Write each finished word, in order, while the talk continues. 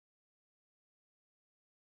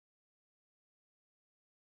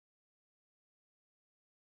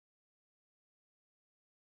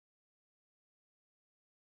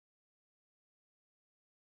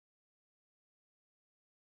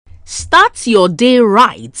Start your day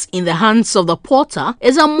right in the hands of the potter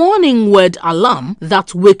is a morning word alarm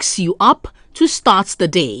that wakes you up to start the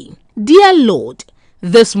day. Dear Lord,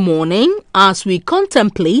 this morning, as we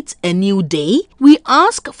contemplate a new day, we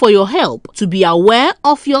ask for your help to be aware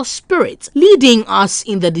of your spirit, leading us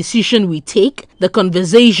in the decision we take, the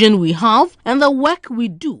conversation we have, and the work we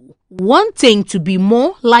do, wanting to be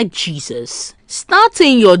more like Jesus.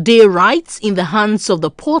 Starting your day right in the hands of the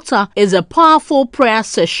potter is a powerful prayer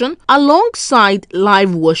session alongside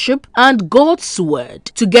live worship and God's word.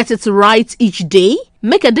 To get it right each day,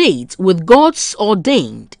 make a date with God's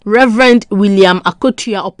ordained Reverend William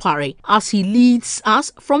Akotua Opare as he leads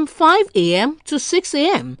us from 5 a.m. to 6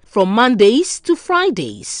 a.m. from Mondays to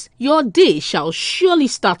Fridays. Your day shall surely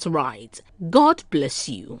start right. God bless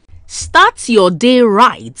you. Start your day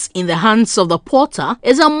right in the hands of the potter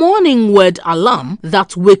is a morning word alarm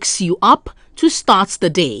that wakes you up to start the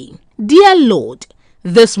day. Dear Lord,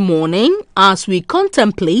 this morning, as we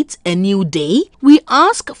contemplate a new day, we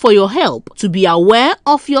ask for your help to be aware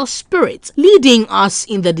of your spirit, leading us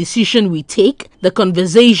in the decision we take, the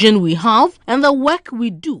conversation we have, and the work we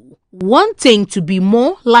do, wanting to be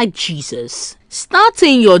more like Jesus.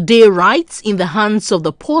 Starting your day right in the hands of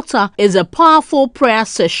the potter is a powerful prayer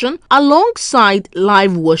session alongside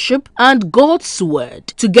live worship and God's word.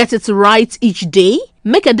 To get it right each day,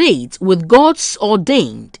 make a date with God's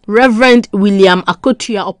ordained Reverend William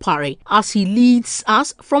Akotua Opare as he leads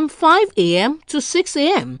us from 5 a.m. to 6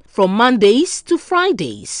 a.m. from Mondays to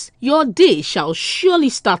Fridays. Your day shall surely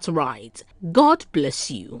start right. God bless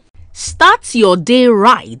you. Start your day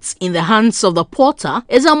right in the hands of the potter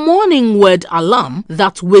is a morning word alarm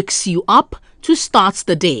that wakes you up to start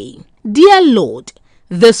the day. Dear Lord,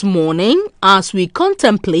 this morning, as we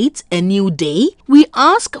contemplate a new day, we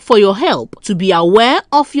ask for your help to be aware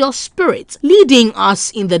of your spirit, leading us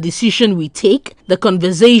in the decision we take, the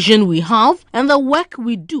conversation we have, and the work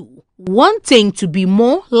we do, wanting to be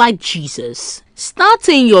more like Jesus.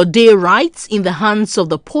 Starting your day right in the hands of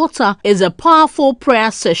the potter is a powerful prayer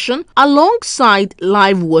session alongside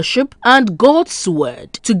live worship and God's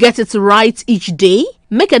word. To get it right each day,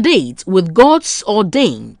 make a date with God's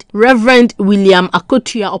ordained Reverend William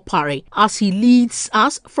Akotua Opare as he leads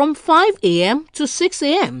us from 5 a.m. to 6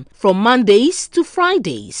 a.m. from Mondays to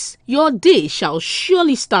Fridays. Your day shall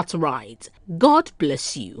surely start right. God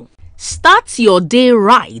bless you. Start your day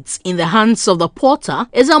right in the hands of the potter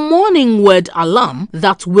is a morning word alarm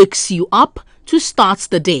that wakes you up to start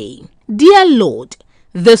the day. Dear Lord,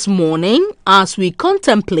 this morning, as we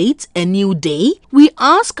contemplate a new day, we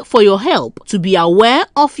ask for your help to be aware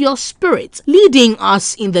of your spirit, leading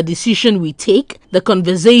us in the decision we take, the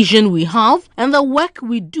conversation we have, and the work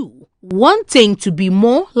we do, wanting to be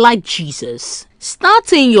more like Jesus.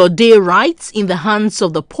 Starting your day right in the hands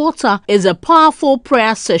of the potter is a powerful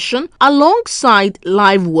prayer session alongside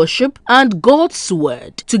live worship and God's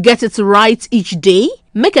word. To get it right each day,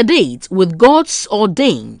 make a date with God's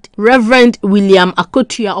ordained Reverend William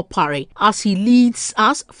Akotua Opare as he leads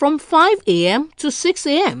us from 5 a.m. to 6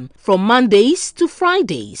 a.m. from Mondays to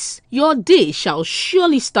Fridays. Your day shall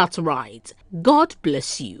surely start right. God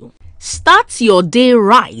bless you. Start your day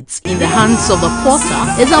right in the hands of the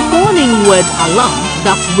potter is a morning word alarm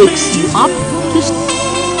that wakes you up to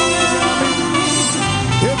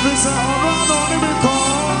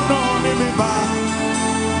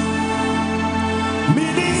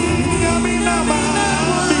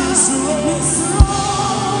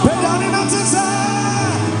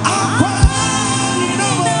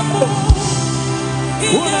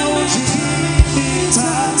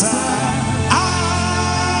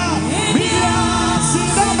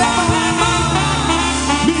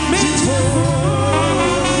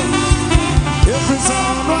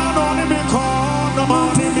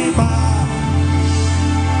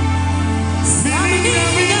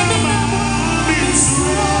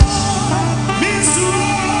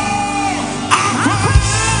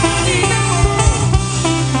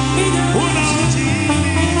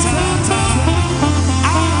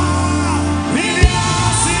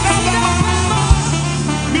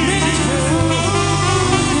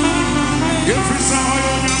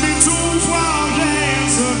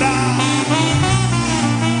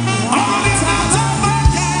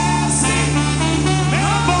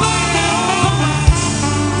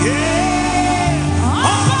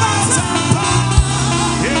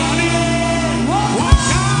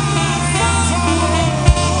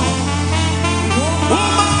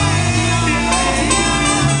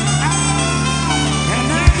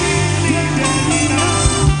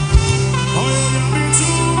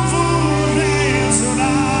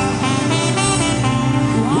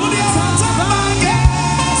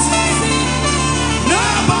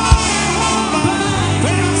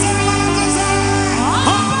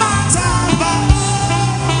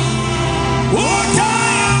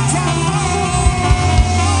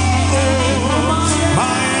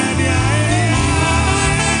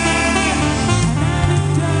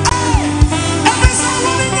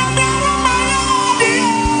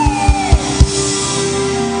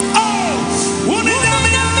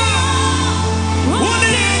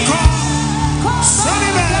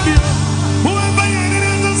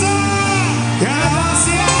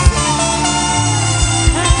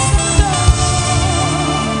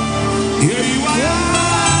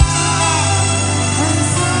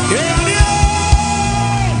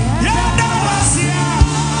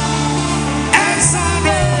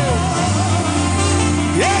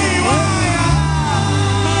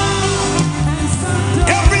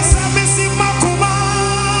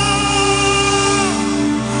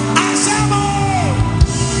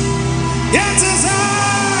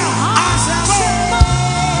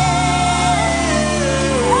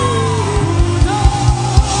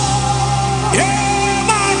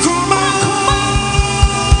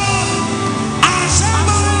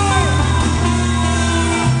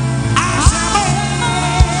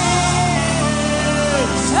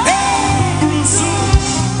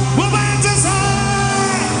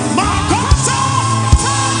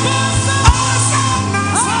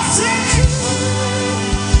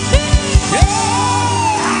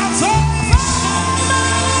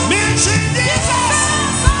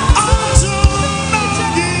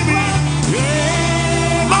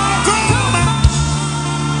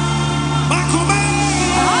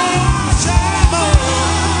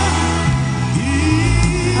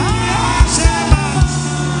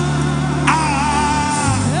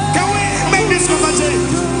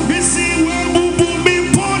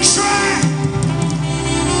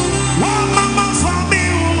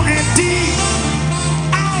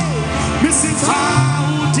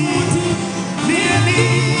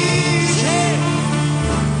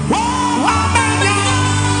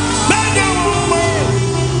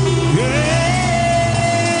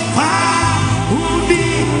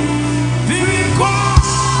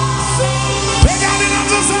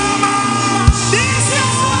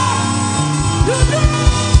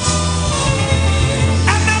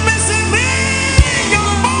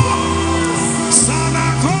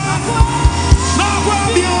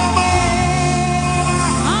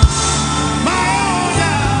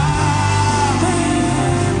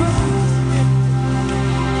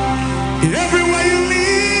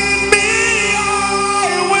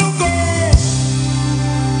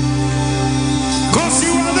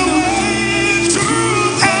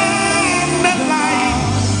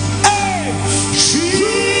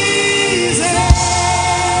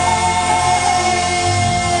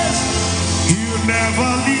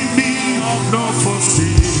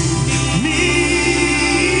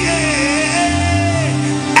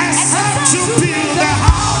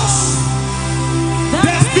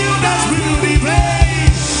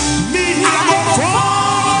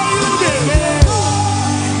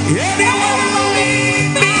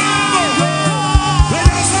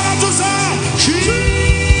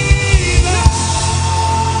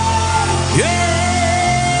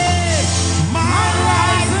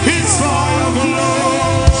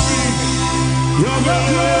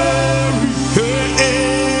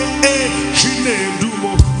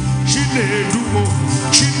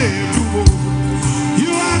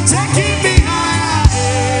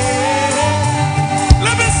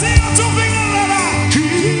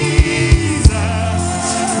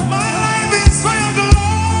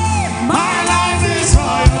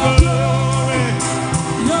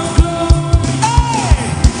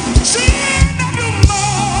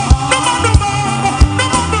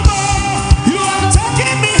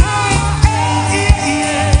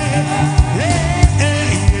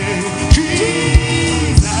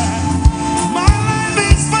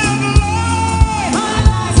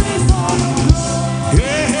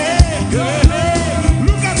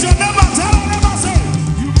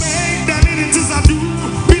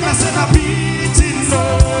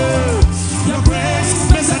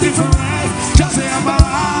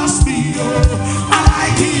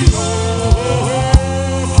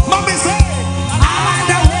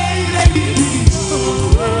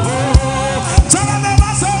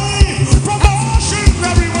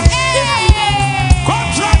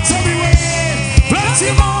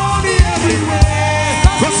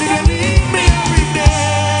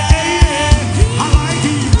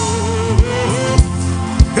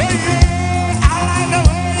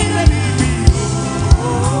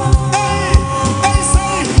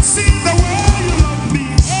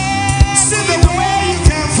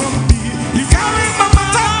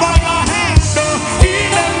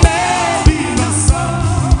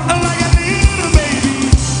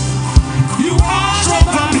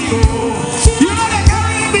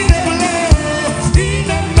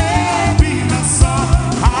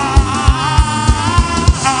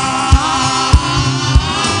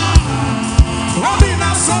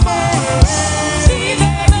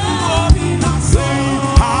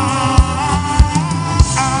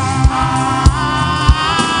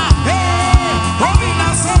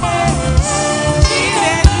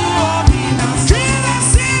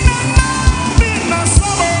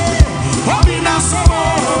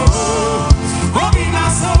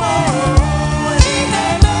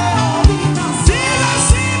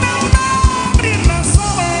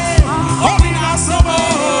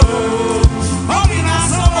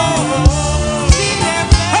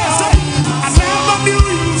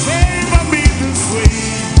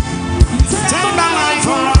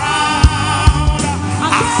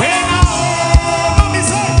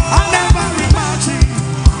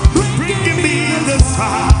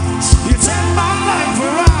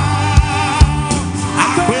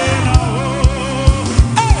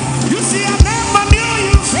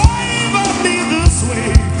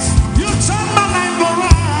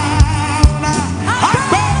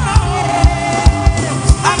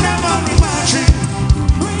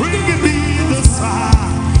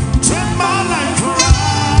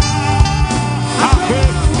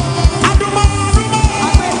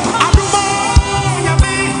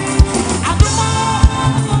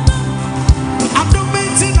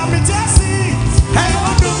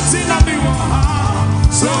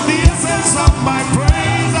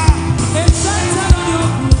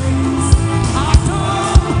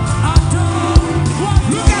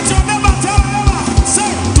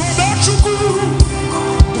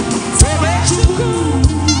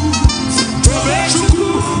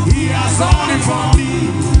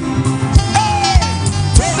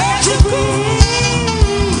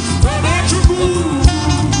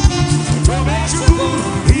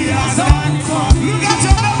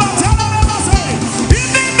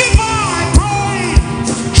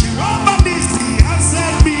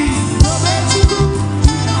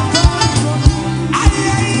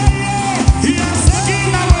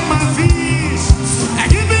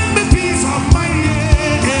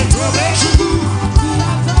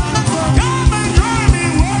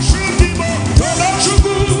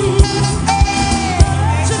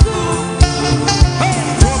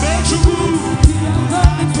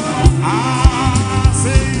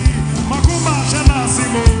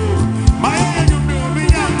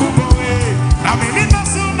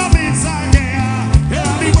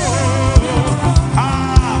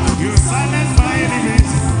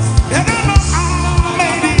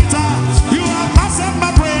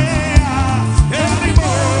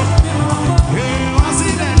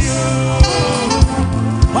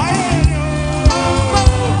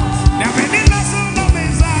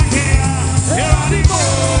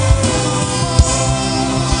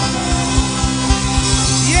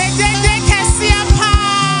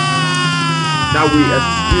we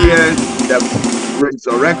experience the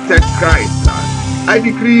resurrected Christ. I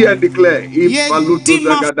decree and declare,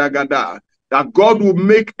 that God will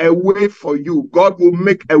make a way for you. God will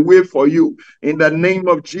make a way for you in the name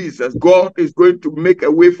of Jesus. God is going to make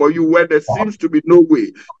a way for you where there seems to be no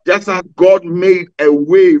way. Just as God made a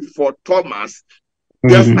way for Thomas,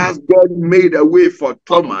 just as God made a way for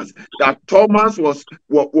Thomas, that Thomas was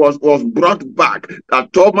brought back,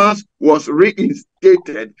 that Thomas was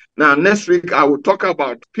reinstated. Now, next week, I will talk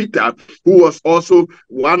about Peter, who was also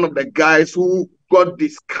one of the guys who got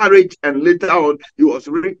discouraged, and later on, he was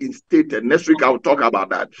reinstated. Next week, I will talk about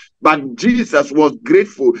that. But Jesus was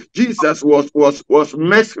grateful. Jesus was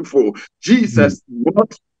merciful. Jesus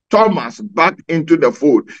brought Thomas back into the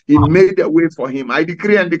fold. He made a way for him. I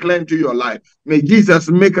decree and declare into your life, may Jesus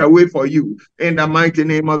make a way for you in the mighty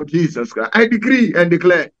name of Jesus Christ. I decree and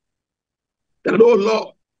declare that, oh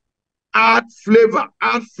Lord, add flavor,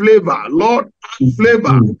 Lord, add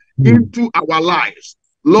flavor into our lives.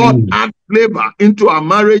 Lord, add flavor into our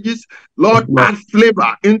marriages. Lord, add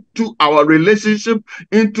flavor into our relationship,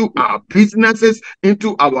 into our businesses,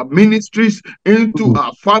 into our ministries, into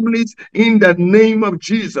our families. In the name of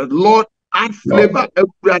Jesus, Lord, add flavor.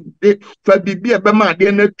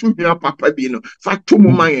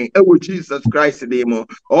 Jesus Christ,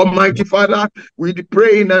 Almighty Father, we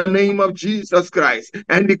pray in the name of Jesus Christ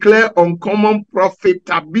and declare uncommon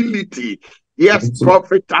profitability. Yes,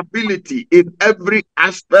 profitability in every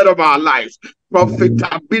aspect of our lives.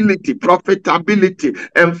 Profitability.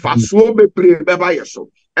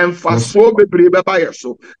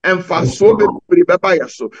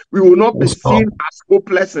 We will not be seen as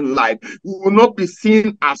hopeless in life. We will not be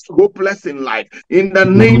seen as hopeless in life. In the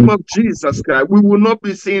name of Jesus Christ, we will not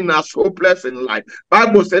be seen as hopeless in life.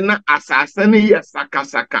 Bible said,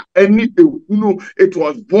 it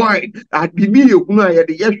was void.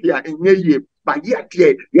 But yet,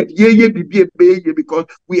 because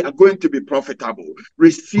we are going to be profitable.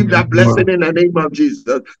 Receive that blessing in the name of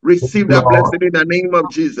Jesus. Receive that blessing in the name of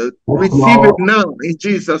Jesus. Receive it now in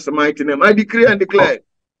Jesus' mighty name. I decree and declare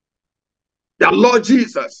that, Lord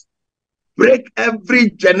Jesus, break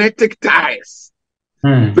every genetic ties.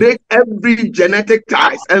 Break every genetic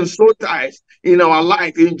ties and soul ties in our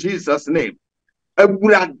life in Jesus' name.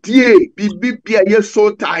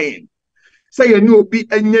 Soul tying. Say you knew be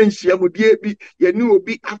enyanshia mudie bi you knew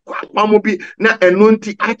be akwa bi na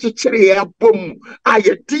enonti achichere bom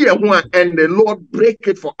ayeti ho and the Lord break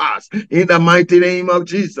it for us in the mighty name of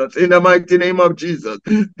Jesus. In the mighty name of Jesus.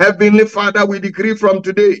 Heavenly Father, we decree from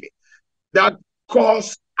today that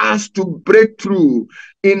cause us to break through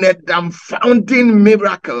in a dumbfounding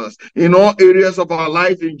miracles in all areas of our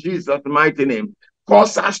life in Jesus' mighty name.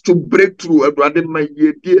 Cause us to break through,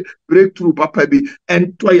 breakthrough, Papa,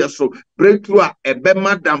 and toya so breakthrough a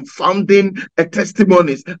bema dumbfounding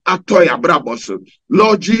testimonies at toya brabos.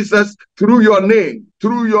 Lord Jesus, through your name,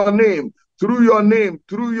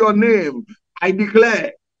 I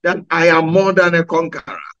declare that I am more than a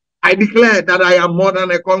conqueror. I declare that I am more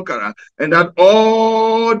than a conqueror, and that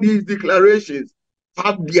all these declarations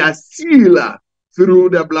have their seal through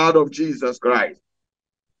the blood of Jesus Christ.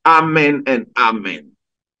 Amen and amen.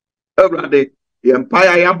 Everybody, the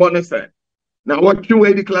empire ya bonese. Now what you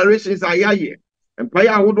declarations are here?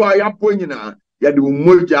 Empire who do I appoint ya the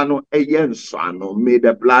umujano eyensano. May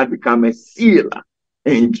the blood become a seal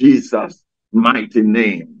in Jesus' mighty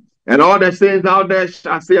name. And all the saints out there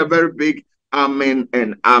shall say a very big amen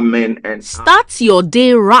and amen and Start your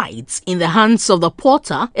day right in the hands of the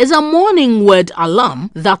Potter is a morning word alarm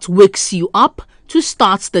that wakes you up to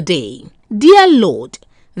start the day. Dear Lord,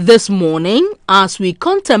 this morning, as we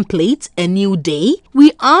contemplate a new day,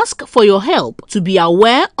 we ask for your help to be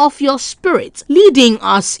aware of your spirit, leading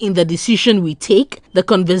us in the decision we take, the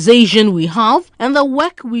conversation we have, and the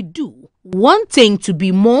work we do, wanting to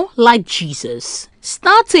be more like Jesus.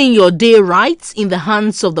 Starting your day right in the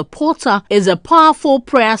hands of the Potter is a powerful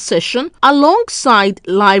prayer session alongside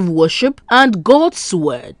live worship and God's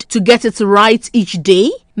Word. To get it right each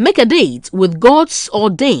day, make a date with God's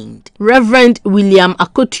ordained Reverend William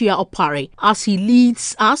Akotua Opare as he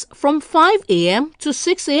leads us from 5 a.m. to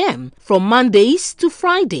 6 a.m. from Mondays to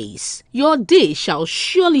Fridays. Your day shall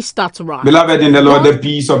surely start right. Beloved in the Lord, the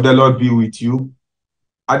peace of the Lord be with you.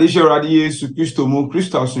 Adisha Radi Yesu Christo mu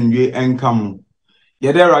Christo sunye enkamu.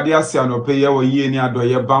 Yede Radi Asia no pe ye wo ye ni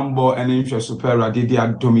adoye bambo ene nhwe super Radi di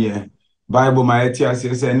adomye. Bible ma eti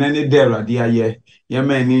asie se nene de Radi aye. Ye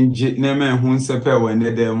me ni nje ne me hu nsepe we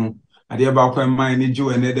ne de mu. Ade ba kwa man ni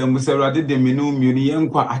ju ene de musa Awurade de me no miuni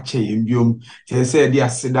yenkwa ache yembiom te se de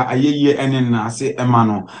aseda ayeye ene na ase ema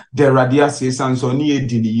no de Awurade ase sanso ne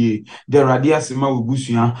ediniye de Awurade ase ma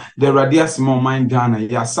wogusua de Awurade ase ma man Ghana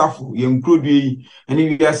ya safo ye nkrodui ene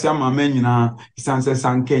wi ase ama man nyina sanse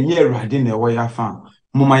sanke nye Awurade na ewo ya fa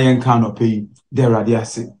muma yenka no pei de Awurade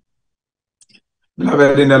ase.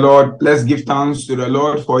 Beloved in the Lord, let's give thanks to the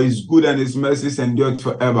Lord for his good and his mercies endure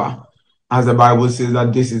forever. As the Bible says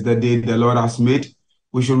that this is the day the Lord has made,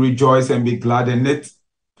 we should rejoice and be glad in it.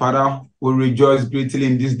 Father, we rejoice greatly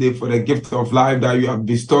in this day for the gift of life that you have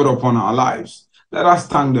bestowed upon our lives. Let us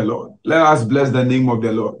thank the Lord. Let us bless the name of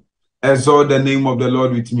the Lord. Exalt the name of the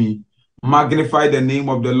Lord with me. Magnify the name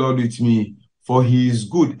of the Lord with me, for he is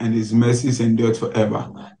good and his mercies endure forever.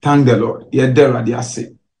 Thank the Lord.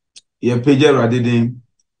 Ye page radidin,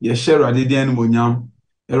 ye share radidin monyam,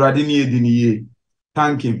 radini ediniye.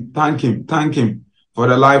 Thank him, thank him, thank him for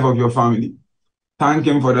the life of your family. Thank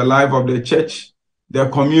him for the life of the church, the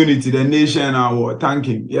community, the nation, and our world. Thank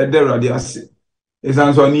him. Ye de radiasi.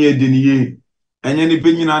 Esanso ni ediniye. Enye ni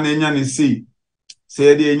penyina na enya ni si.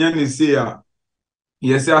 Se de enya ni si ya.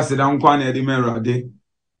 Ye se asidan kwa na edi merade.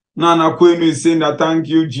 Nana Kwenu is saying that thank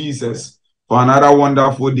you, Jesus, for another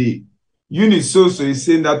wonderful day. Eunice Soso is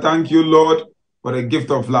saying that thank you, Lord, for the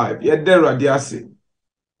gift of life. Yedera Diase.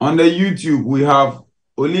 On the YouTube, we have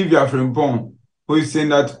Olivia Frimpong, who is saying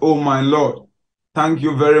that, oh my Lord, thank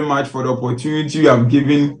you very much for the opportunity you have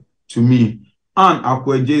given to me. And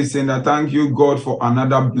Akweje is saying that thank you, God, for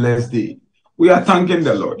another blessed day. We are thanking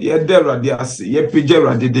the Lord. Yedera Diase,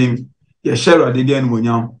 Yepijera Didim, Yeshera Didim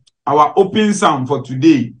Munyam. Our opening psalm for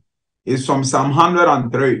today is from Psalm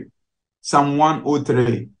 103, Psalm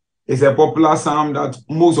 103. It's a popular psalm that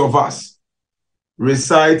most of us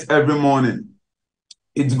recite every morning.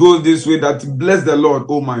 It goes this way, that bless the Lord,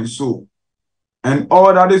 O my soul, and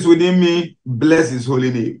all that is within me, bless his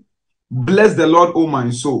holy name. Bless the Lord, O my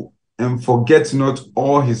soul, and forget not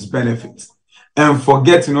all his benefits. And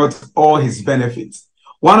forget not all his benefits.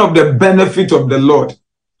 One of the benefits of the Lord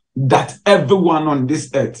that everyone on this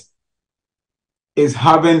earth is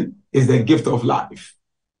having is the gift of life.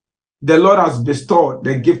 The Lord has bestowed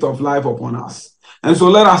the gift of life upon us. And so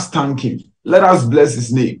let us thank him. Let us bless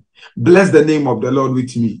his name. Bless the name of the Lord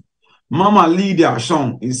with me. Mama Lydia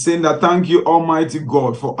Sean is saying that thank you, Almighty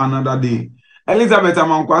God, for another day. Elizabeth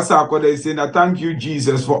Amankwasa Akode is saying that thank you,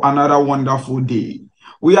 Jesus, for another wonderful day.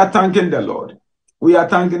 We are thanking the Lord. We are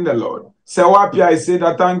thanking the Lord. Sewapia is saying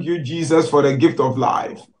that thank you, Jesus, for the gift of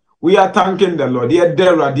life. We are thanking the Lord.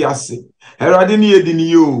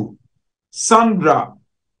 Sandra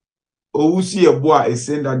Owusi Ebua is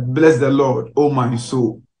saying that bless the Lord, oh my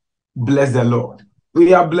soul. Bless the Lord.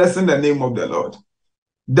 We are blessing the name of the Lord.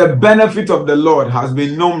 The benefit of the Lord has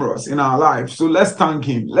been numerous in our lives. So let's thank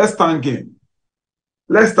him. Let's thank him.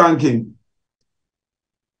 Let's thank him.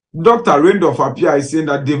 Dr. Randolph Apia is saying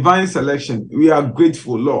that divine selection. We are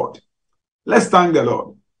grateful, Lord. Let's thank the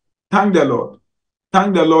Lord. Thank the Lord.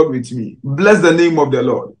 Thank the Lord with me. Bless the name of the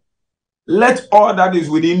Lord. Let all that is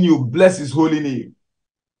within you bless his holy name.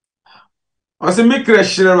 Ose mikre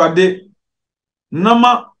shirade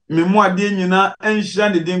nama memoade nyina enhia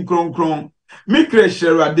ne din kronkron mikre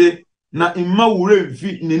shirade na imma wure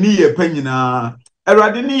mfi ne ni ye pa nyina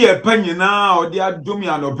Awurade ni ye pa nyina odi adom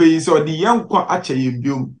ya no pe so odi yenkwa ache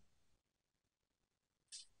yembiom.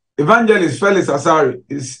 Evangelist Felix Asari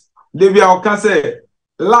is David Okase,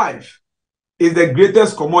 life is the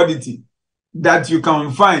greatest commodity that you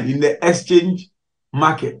can find in the exchange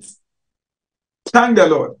market. Thank the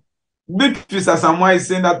Lord. Beatrice Asamoah is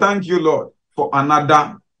saying that thank you, Lord, for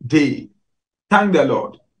another day. Thank the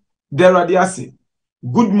Lord. Deradiasi.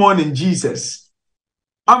 Good morning, Jesus.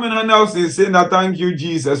 Amina Nelson is saying that thank you,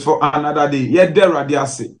 Jesus, for another day. Yet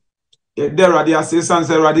deradiasi. Yet deradiasi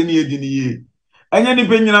sanse radini ediniye. Enya ni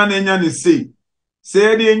penyina na enya ni say.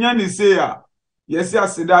 Say di enya ni say ya. Yes ya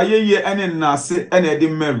sida ye ene nase ene di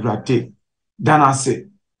mevrate. Danase.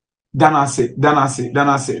 Danase. Danase.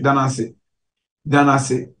 Danase. Danase.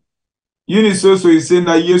 Danase. Eunice also is saying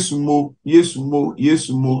that Yesu mo, Yesu mo,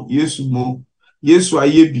 Yesu mo, Yesu mo, Yesu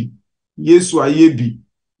ayebi, Yesu ayebi,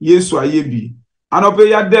 Yesu ayebi. Anope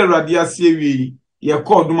ya de radiasi ewi, ye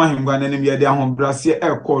call duma hingwanenim, ye de ahombrasi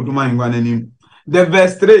call duma hingwanenim. The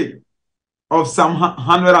verse 3 of Psalm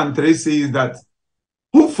 103 says that,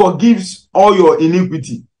 who forgives all your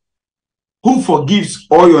iniquity? Who forgives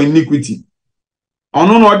all your iniquity?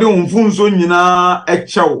 Ono no de umfunso nyina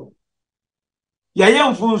echewo.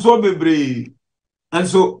 Yaya mfunso bebre. And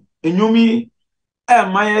so enyumi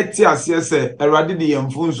maye ti ase se Awurade de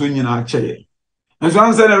yemfunso nyina cheye. And so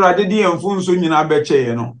answer Awurade de yemfunso nyina be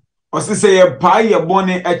cheye no. ɔsi sɛ yɛ paa yɛ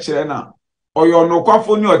bɔne ɛkyerɛ na ɔyɛ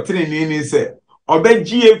ɔnokwafo ne ɔtene ne sɛ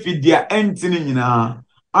ɔbɛgye efidia ɛntene nyinaa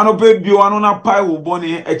anɔpɛ bio ano na pae wo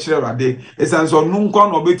bɔne ɛkyerɛ Awurade ɛsan so ɔno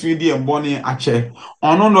nkwa na ɔbɛtumi di yɛn bɔne akyɛ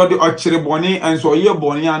ɔno na ɔde ɔkyerɛ bɔne ɛnso ɔyɛ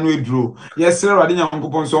bɔne ano eduro yɛsrɛ Awurade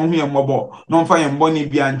Nyankopɔn nso ɔho yɛn mmɔbɔ na ɔmfa yɛn bɔne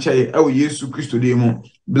bi ankyɛ ɛwɔ Yesu Kristo din mu.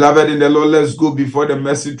 Beloved in the Lord, let's go before the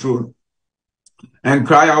mercy throne and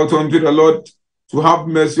cry out unto the Lord to have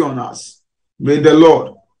mercy on us. May the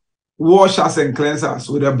Lord wash us and cleanse us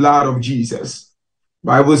with the blood of Jesus.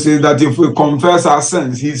 Bible says that if we confess our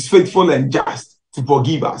sins, he is faithful and just to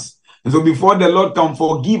forgive us. And so before the Lord can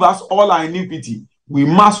forgive us all our iniquity, we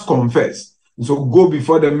must confess. And so go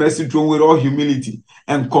before the mercy throne with all humility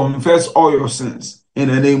and confess all your sins. In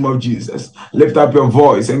the name of Jesus, lift up your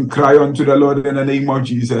voice and cry unto the Lord in the name of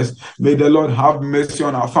Jesus. May the Lord have mercy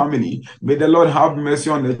on our family. May the Lord have mercy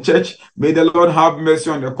on the church. May the Lord have mercy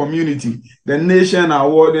on the community, the nation, our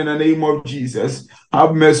world in the name of Jesus.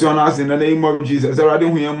 Have mercy on us in the name of Jesus. Erade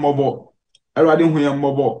hu yɛn mmɔbɔ. Erade hu yɛn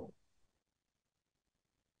mmɔbɔ.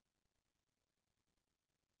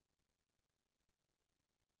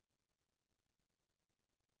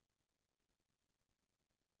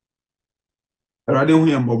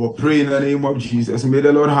 Pray in the name of Jesus. May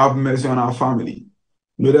the Lord have mercy on our family.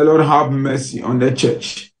 May the Lord have mercy on the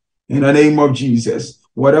church. In the name of Jesus.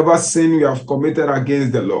 Whatever sin we have committed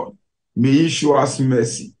against the Lord, may He show us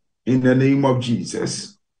mercy. In the name of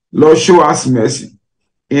Jesus. Lord, show us mercy.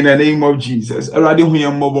 In the name of Jesus. Erade hu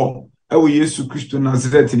yɛn mmɔbɔ. Ɛwɔ Yesu Kristo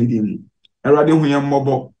Nazareth ni din mu. Erade hu yɛn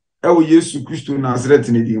mmɔbɔ. Ɛwɔ Yesu Kristo Nazareth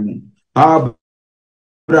ni din mu.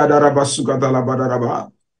 Bradaraba sukatala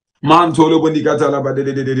badaraba. Mantolo bondikatala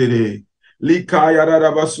badedededede. Likaya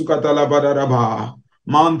daraba sukatala badaraba.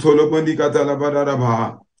 Mantolo bondikatala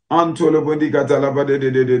badaraba. Antolo bondikatala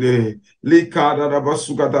badedededede. Likada daraba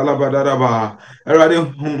sukatala badaraba. Erade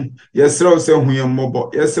yesrɛ sɛ hu yɛn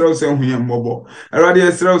mmɔbɔ. Yesrɛ sɛ hu yɛn mmɔbɔ. Erade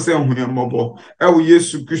yesrɛ sɛ hu yɛn mmɔbɔ. Ɛwɔ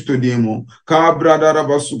Yesu Kristo din mu. Ka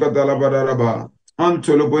bradaraba sukatala badaraba.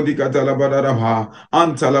 Antolo bodi katala badaraba,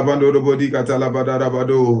 antalabando bodi katala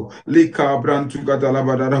badarabado, lika brantu katala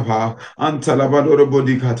badaraba, antalabando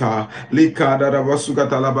bodi kata, lika darabasu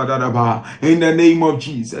katala badaraba. In the name of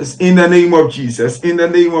Jesus, in the name of Jesus, in the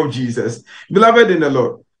name of Jesus. Beloved in the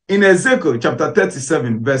Lord, in Ezekiel chapter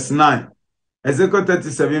 37, verse 9, Ezekiel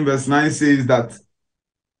 37, verse 9 says that,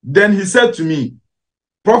 then he said to me,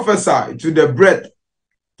 prophesy to the breath,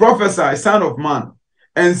 prophesy, son of man,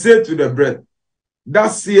 and say to the breath,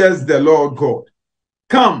 thus says the Lord God,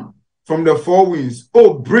 come from the four winds,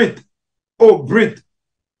 breathe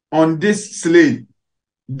on this slave,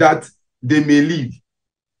 that they may live.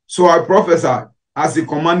 So I prophesied as he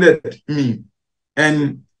commanded me,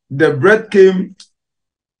 and the breath came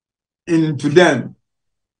into them,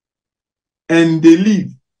 and they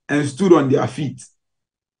lived and stood on their feet.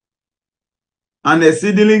 An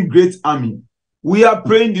exceedingly great army. We are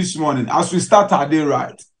praying this morning as we start our day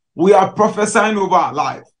right. We are prophesying over our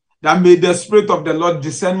life that may the Spirit of the Lord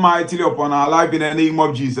descend mightily upon our life in the name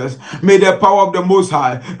of Jesus. May the power of the Most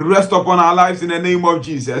High rest upon our lives in the name of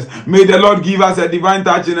Jesus. May the Lord give us a divine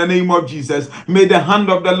touch in the name of Jesus. May the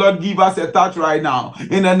hand of the Lord give us a touch right now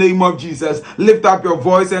in the name of Jesus. Lift up your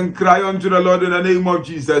voice and cry unto the Lord in the name of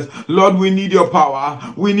Jesus. Lord, we need your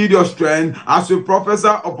power. We need your strength. As we prophesy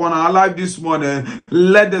upon our life this morning,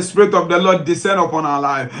 let the Spirit of the Lord descend upon our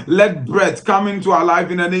life. Let breath come into our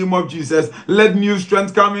life in the name of Jesus. Let new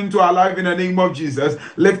strength come into our life in the name of Jesus.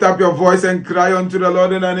 Lift up your voice and cry unto the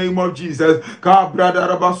Lord in the name of Jesus. I pray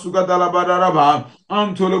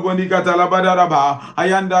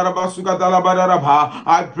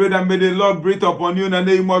that may the Lord breathe upon you in the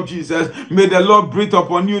name of Jesus. May the Lord breathe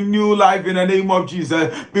upon you new life in the name of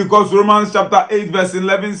Jesus. Because Romans chapter 8 verse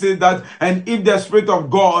 11 says that, and if the Spirit of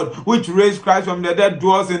God which raised Christ from the dead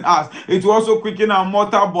dwells in us, it will also quicken our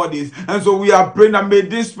mortal bodies. And so we are praying that may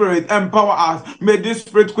this Spirit empower us. May this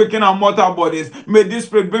Spirit quicken our mortal bodies. May this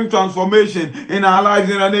Spirit bring transformation in our lives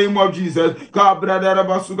in the name of Jesus.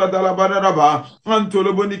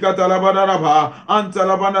 Antolo bonika talabadaraba,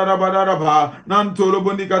 antalabandarabadaraba, nantolo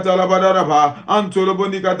bonika talabadaraba, antolo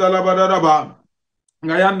bonika talabadaraba.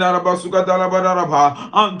 May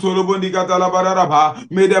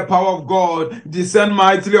the power of God descend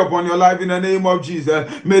mightily upon your life in the name of Jesus.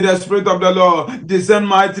 May the Spirit of the Lord descend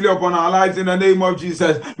mightily upon our lives in the name of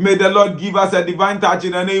Jesus. May the Lord give us a divine touch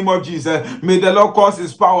in the name of Jesus. May the Lord cause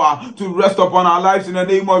His power to rest upon our lives in the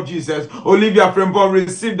name of Jesus. Olivia Frempong,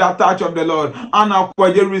 receive that touch of the Lord. Anna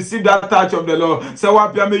Kwaje, receive that touch of the Lord.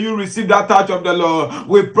 Sewapia, may you receive that touch of the Lord.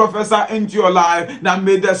 We prophesy into your life that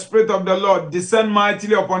may the Spirit of the Lord descend mightily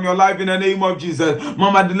mightily upon your life in the name of Jesus.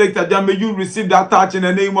 Mama Delecta, may you receive that touch in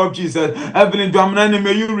the name of Jesus. Evelyn Dwamnani,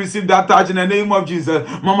 may you receive that touch in the name of Jesus.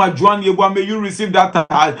 Mama Joan Yegwa, may you receive that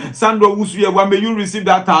touch. Sandra Wusu Yegwa, may you receive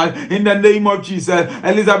that touch in the name of Jesus.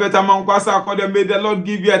 Elizabeth Amankwasa Akode, may the Lord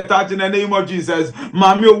give you a touch in the name of Jesus.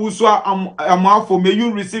 Mami Owusu Amafo, may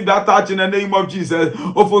you receive that touch in the name of Jesus.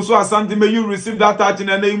 Ofosu Asante, may you receive that touch in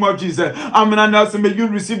the name of Jesus. Amina Nelson, may you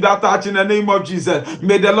receive that touch in the name of Jesus.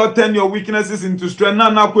 May the Lord turn your weaknesses into strength.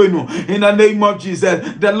 Nana Kwenu, in the name of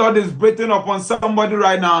Jesus. The Lord is breathing upon somebody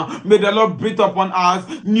right now. May the Lord breathe upon us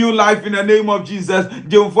new life in the name of Jesus.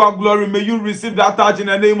 Jehovah glory, may you receive that touch in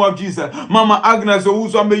the name of Jesus. Mama Agnes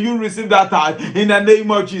Owusu, may you receive that touch in the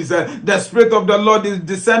name of Jesus. The Spirit of the Lord is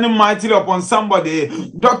descending mightily upon somebody.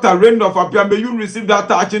 Dr. Randolph Apia, may you receive that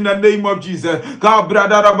touch in the name of Jesus.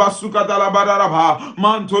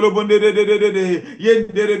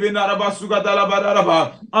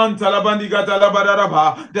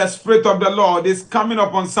 The Spirit of the Lord is coming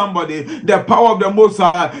upon somebody. The power of the Most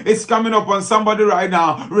High is coming upon somebody right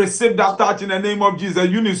now. Receive that touch in the name of Jesus.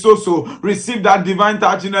 Unisoso, receive that divine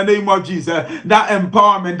touch in the name of Jesus. That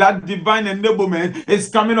empowerment, that divine enablement is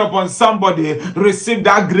coming upon somebody. Receive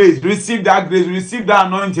that grace, receive that grace, receive that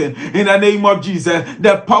anointing in the name of Jesus.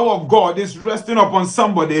 The power of God is resting upon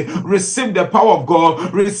somebody. Receive the power of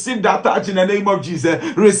God, receive that touch in the name of Jesus.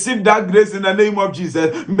 Receive that grace in the name of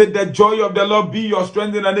Jesus. May the joy of the Lord be your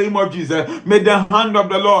strength in the name of Jesus. May the hand of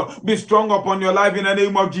the Lord be strong upon your life in the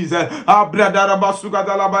name of Jesus.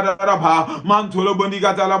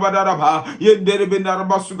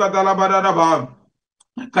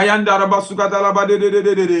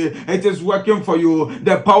 It is working for you.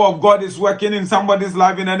 The power of God is working in somebody's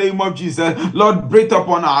life in the name of Jesus. Lord, breathe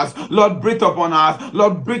upon us. Lord, breathe upon us.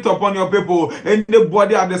 Lord, breathe upon your people.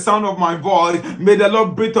 Anybody at the sound of my voice, may the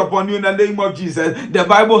Lord breathe upon you in the name of Jesus. The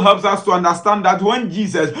Bible helps us to understand that when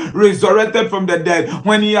Jesus resurrected from the dead,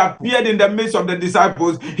 when he appeared in the midst of the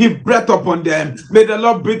disciples, he breathed upon them. May the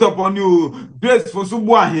Lord breathe upon you. Grace for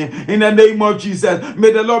Subuahi in the name of Jesus.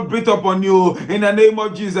 May the Lord breathe upon you in the name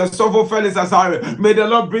of Jesus. Sofo Felix Asare. May the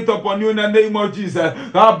Lord breathe upon you in the name of Jesus.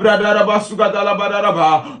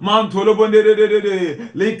 Mantolo bonde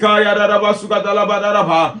likaya daraba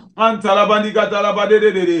sugatalabadaraba antalabandi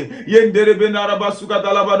gatalabadede yendere benaraba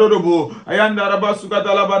sugatalabadobo ayandaraba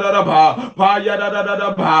sugatalabadaraba paya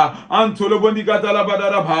dadadaba antolo bondi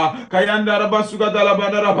gatalabadaraba kayandaraba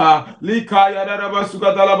sugatalabadaraba likaya daraba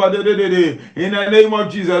sugatalabadede. In the name of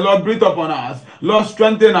Jesus, Lord, breathe upon us. Lord,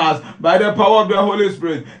 strengthen us by the power of the Holy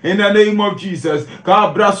Spirit. In the name of Jesus. In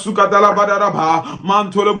the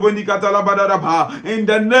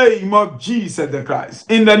name of Jesus the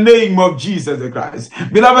Christ. In the name of Jesus the Christ.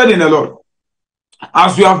 Beloved in the Lord,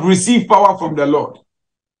 as we have received power from the Lord,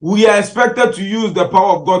 we are expected to use the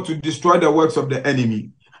power of God to destroy the works of the enemy.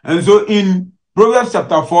 And so in Proverbs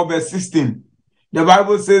chapter 4 verse 16, the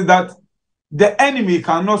Bible says that the enemy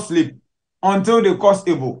cannot sleep until they cause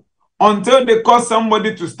evil, until they cause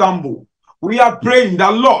somebody to stumble. We are praying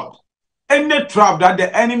that, Lord, any trap that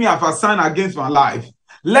the enemy has assigned against my life,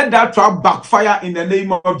 let that trap backfire in the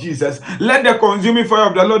name of Jesus. Let the consuming fire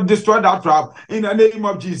of the Lord destroy that trap in the name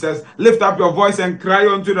of Jesus. Lift up your voice and cry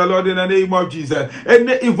unto the Lord in the name of Jesus.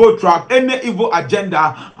 Any evil trap, any evil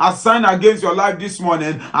agenda assigned against your life this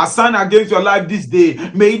morning, assigned against your life this day,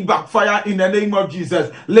 may it backfire in the name of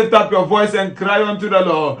Jesus. Lift up your voice and cry unto the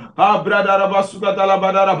Lord.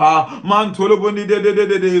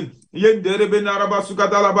 Yendere benaraba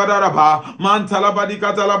sukatala badaraba mantala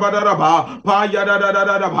badikatala badaraba pa yada da da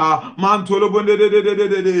da da ba mantolo bonde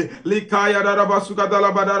de likaya daraba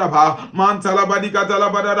sukatala badaraba mantala badikatala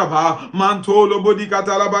badaraba mantolo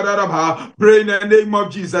bodikatala badaraba. Pray in the name of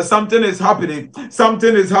Jesus. Something is happening.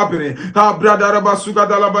 Something is happening. Ha bradaraba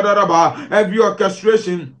sukatala badaraba. Every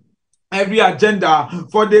orchestration, every agenda,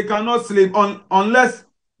 for they cannot sleep unless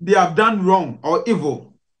they have done wrong or evil.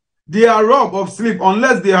 They are robbed of sleep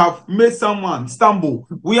unless they have made someone stumble.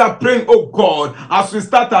 We are praying, oh God, as we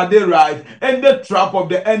start our day right, any trap of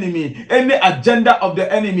the enemy, any agenda of the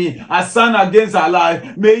enemy assigned against our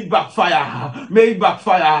life, may it backfire, may it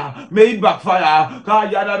backfire, may it backfire.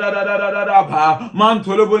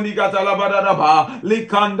 Mantoloboni katalabadaba,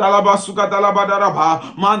 likandalaba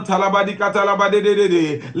sukatalabadaba, mantalabadi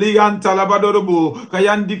katalabadede, liantalabadorobo,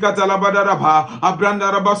 kayandi katalabadaba,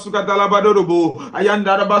 abrandaraba sukatalabadorobo,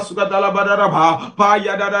 ayandaraba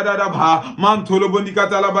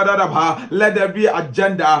Let there be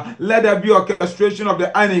agenda, let there be orchestration of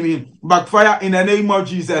the enemy backfire in the name of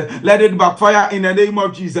Jesus. Let it backfire in the name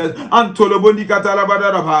of Jesus. Antolobondi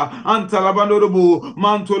katalabadaraba, antalabandorobo,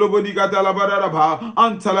 mantolobondi katalabadaraba,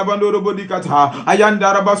 antalabandorobondi kata,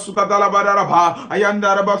 ayandaraba sukatalabadaraba,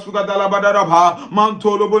 ayandaraba sukatalabadaraba,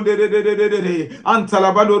 mantolobonde de,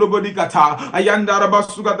 antalabandorobondi kata, ayandaraba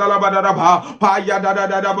sukatalabadaraba,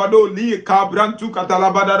 payadadadabado li kabrantu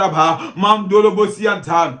katalabadaraba,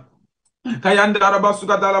 mandolobosianta. In the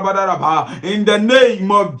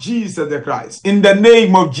name of Jesus the Christ. In the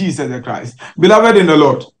name of Jesus the Christ. Beloved in the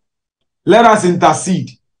Lord, let us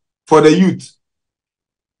intercede for the youth.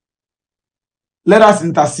 Let us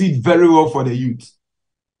intercede very well for the youth.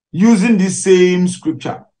 Using this same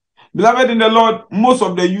scripture. Beloved in the Lord, most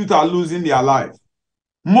of the youth are losing their life.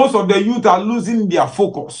 Most of the youth are losing their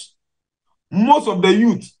focus. Most of the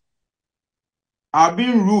youth are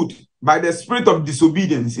being ruled by the spirit of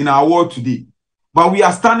disobedience in our world today. But we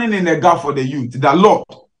are standing in the gap for the youth. The Lord,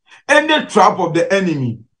 any trap of the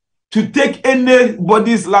enemy to take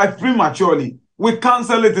anybody's life prematurely, we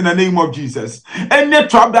cancel it in the name of Jesus. Any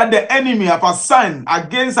trap that the enemy have assigned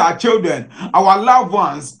against our children, our loved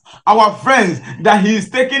ones, our friends, that he is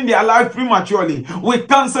taking their life prematurely, we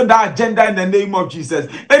cancel that agenda in the name of Jesus.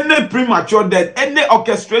 Any premature death, any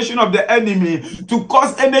orchestration of the enemy to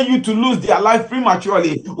cause any youth to lose their life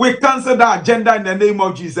prematurely, we cancel that agenda in the name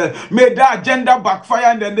of Jesus. May that agenda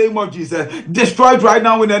backfire in the name of Jesus. Destroy it right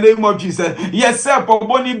now in the name of Jesus. Yes, sir.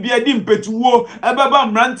 Poboni biadim petuo ebaba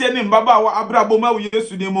mrante ni mbaba wa abraboma wi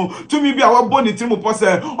Yesu demo. Tumi bi awa boni timu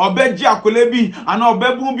pose obeji akole bi ana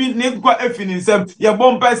obebu bi ne kwa efini nsem. Ye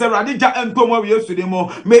bompa se radija entomo wi Yesu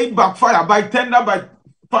demo. May it backfire by tender, by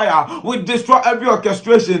fire. We destroy every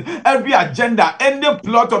orchestration, every agenda, any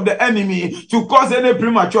plot of the enemy to cause any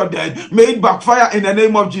premature death. May it backfire in the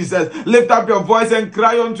name of Jesus. Lift up your voice and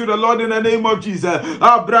cry unto the Lord in the name of Jesus.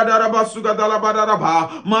 Ah, brother,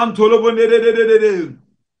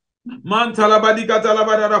 Mantalabadi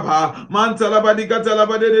katalabadaba, mantalabadi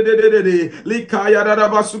katalabade, likaya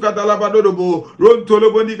darabasuka talabadobo,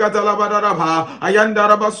 rontoloboni katalabadaba,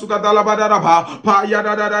 ayandarabasuka talabadaba,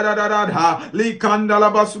 payadadadadada,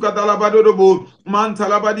 likandalabasuka talabadobo,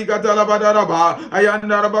 mantalabadi katalabadaba,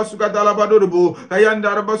 ayandarabasuka talabadobo,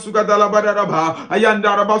 ayandarabasuka talabadaba,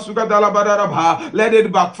 ayandarabasuka talabadaba. Let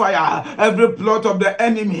it backfire every plot of the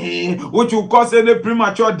enemy which will cause any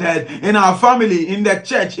premature death in our family, in the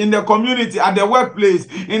church, in the community, at the workplace,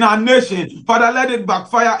 in our nation. Father, let it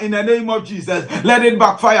backfire in the name of Jesus. Let it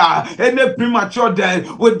backfire. Any premature death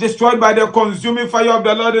will be destroyed by the consuming fire of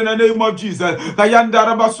the Lord in the name of Jesus.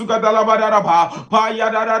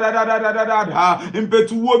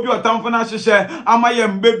 Impetuobi otamfona hyehyɛ amaye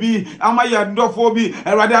mbebi amaye ndofobi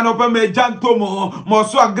erade anopa me jantomo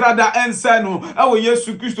moso agrada enseno ewo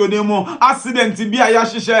Yesu Kristo nemo accident bi a ya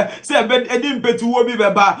hyehyɛ se edi impetuobi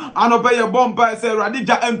beba anopa ye bomba se erade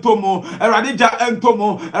ja entomo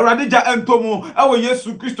ewo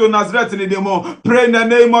Yesu Kristo Nazareth ni demo. Pray in the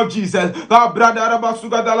name of Jesus. Brother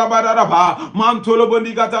Rabasuga Dalabaraba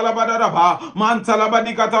Mantoloboni Gatalabadaba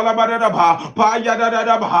Mantalabadi Catalabadaba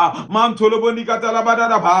Payadadaba Mantoloboni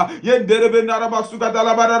Catalabadaba Yenderebe Narabasuga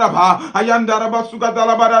Dalabadaba Ayandarabasuga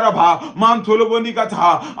Dalabadaba Mantoloboni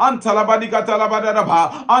Gata Antalabadi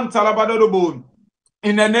Catalabadaba Antalabadabun.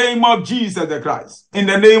 In the name of Jesus the Christ. In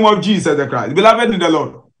the name of Jesus the Christ. Beloved in the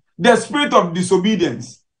Lord, the spirit of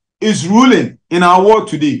disobedience is ruling in our world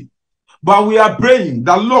today. But we are praying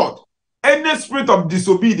that, Lord, any spirit of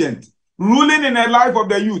disobedience ruling in the life of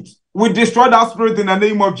the youth, we destroy that spirit in the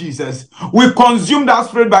name of Jesus. We consume that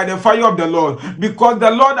spirit by the fire of the Lord, because the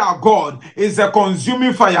Lord our God is a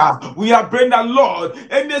consuming fire. We are praying that, Lord,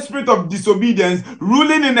 any spirit of disobedience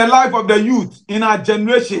ruling in the life of the youth in our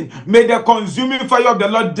generation, may the consuming fire of the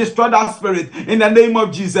Lord destroy that spirit in the name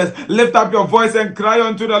of Jesus. Lift up your voice and cry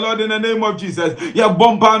unto the Lord in the name of Jesus. Ya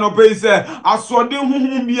bomba no pay say asode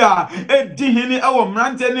huhum bia edihini ewo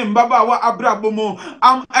mrante ni mbaba wa abrabomo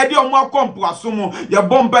am edi omo akompo asomo ya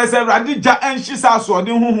bomba say radija enshisa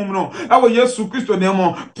asode huhum no ewo Yesu Kristo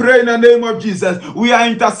nemo. Pray in the name of Jesus. We are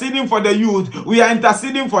interceding for the youth. We are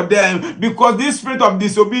interceding for them, because this spirit of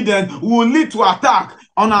disobedience will lead to attack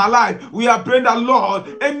on our life. We are praying that,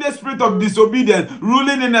 Lord, any spirit of disobedience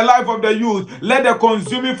ruling in the life of the youth, let the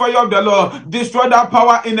consuming fire of the Lord destroy that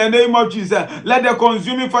power in the name of Jesus. Let the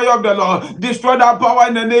consuming fire of the Lord destroy that power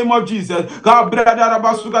in the name of Jesus.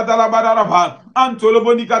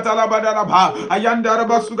 Antoloboni Catalabadaraba,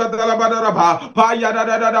 Ayandaraba Sugatalabadaraba,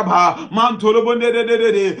 Payadadadaba, Mantolobonde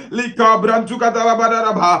de Lika Brantu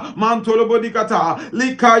Catalabadaraba, Mantoloboni Cata,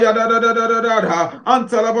 Lika Yadadadadada,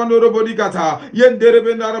 Antalabandoro Bodicata,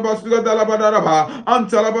 Yenderebendaraba Sugatalabadaraba,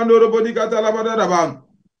 Antalabandoro Bodicatalabadaraba.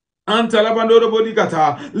 Antalabandoro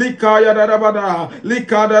bodikata, likaya darabada,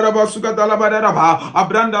 likada rabasukatalabada,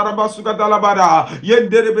 abranda rabasukatalabada,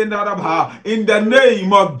 yenderebendaraba. In the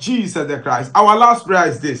name of Jesus the Christ. Our last prayer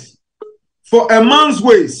is this: for a man's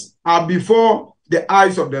ways are before the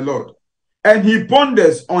eyes of the Lord, and he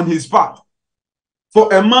ponders on his path.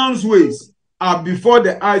 For a man's ways are before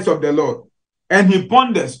the eyes of the Lord, and he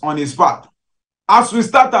ponders on his path. As we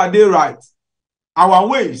start our day right, our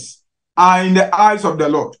ways are in the eyes of the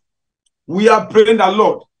Lord. We are praying that,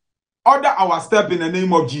 Lord, order our step in the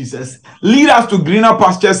name of Jesus. Lead us to greener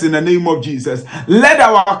pastures in the name of Jesus. Let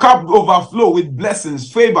our cup overflow with blessings,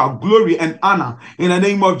 favor, glory, and honor in the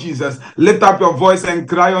name of Jesus. Lift up your voice and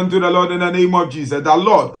cry unto the Lord in the name of Jesus. That,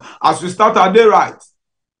 Lord, as we start our day right,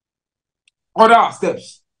 order our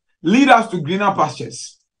steps. Lead us to greener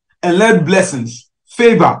pastures. And let blessings,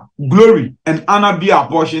 favor, glory, and honor be our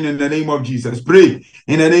portion in the name of Jesus. Pray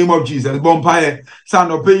in the name of Jesus. Bompaye,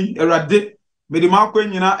 son of pay, erade, medimarco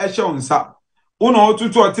nyina eshe onsa. Uno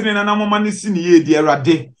otutu otine na namo manisi ni ye di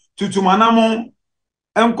erade. Tutu manamo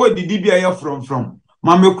enko didibia ye from.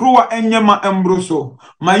 Ma mekruwa enyema embroso.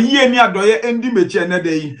 Ma yie ni adoye endi meche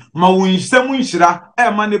nedei. Ma winsemu nshira.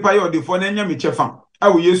 Ma nipa ye odefo na enye meche fam.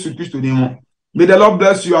 Ewo Yesu Kristo ni mo. May the Lord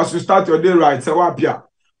bless you as you start your day right. Sewapia.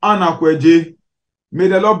 Anna Kweje. May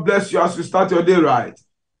the Lord bless you as you start your day right.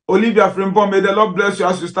 Olivia Frimpong, may the Lord bless you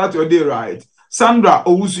as you start your day right. Sandra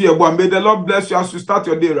Owusu-Yeboah, may the Lord bless you as you start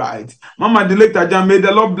your day right. Mama Delecta Jan, may the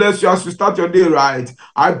Lord bless you as you start your day right.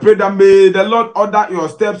 I pray that may the Lord order your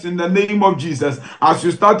steps in the name of Jesus as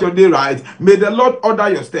you start your day right. May the Lord order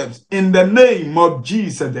your steps in the name of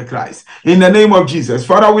Jesus the Christ. In the name of Jesus.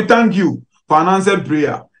 Father, we thank you for an answered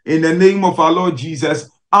prayer. In the name of our Lord Jesus.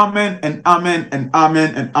 Amen and amen and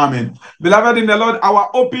amen and amen. Beloved in the Lord, our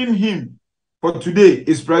open hymn for today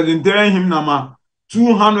is Presbyterian hymn number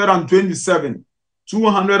 227.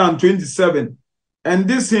 227. And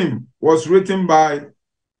this hymn was written by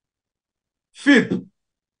Philip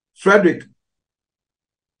Frederick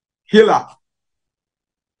Hiller.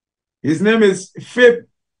 His name is Philip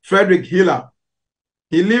Frederick Hiller.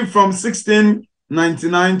 He lived from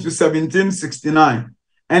 1699 to 1769.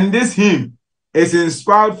 And this hymn is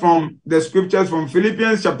inspired from the scriptures from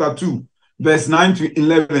Philippians chapter 2, verse 9 to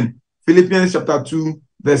 11. Philippians chapter 2,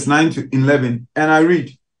 verse 9 to 11. And I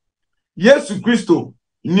read, Yesu Kristo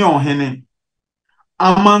ni ohene.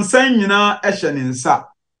 Amansan nyina ehye ne nsa.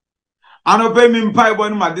 Anope mi mpa ebo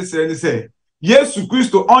ni madesere ni se, Yesu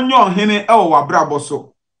Kristo onye ohene e wo wabrabo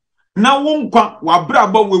so. Na wonkwa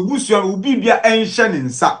wabrabo webusu an ubibia enhye ne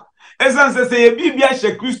nsa. Esan se ye bibia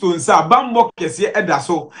hye Kristo nsa bambo kese eda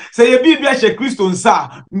so. Se ye bibia hye Kristo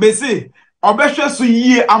nsa mbese obehwe so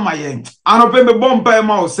yie amaye. Anope me bompa e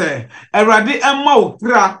ma o se, Awurade emma o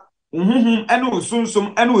kra uhum ene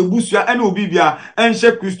osunsum ene obusua ene obibia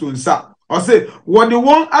enhye Kristo nsa. O se wo de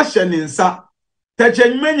won ahye ne nsa.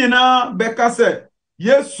 Techenme nyina beka se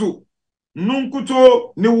Yesu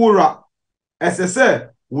nunkuto ni wura. Esese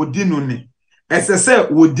wodi no ne. Esese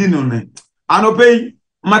wodi no ne. Anope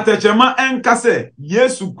matechema enkase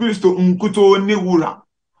Yesu Kristo nkuto ni wura.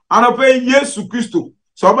 Anope Yesu Kristo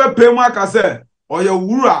so be pemu akase oye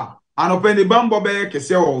wura. Anope ni bambo be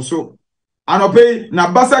kese wo so. Anope na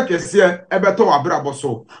basa kese ebeto wabrabo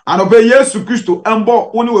so. Anope Yesu Kristo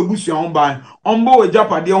embo oni webusu honban, ombo we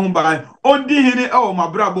japade honban, ondi hini e wo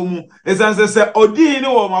mabrabo mu. Esanse se odi hini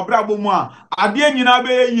wo mabrabo mu a ade nyina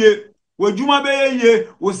be ye. Wajuma be ye,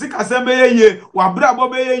 wosika sembe ye, wabrabo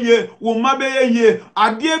be ye, woma be ye,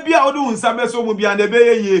 adie bia odu unsa be so mu bia ne be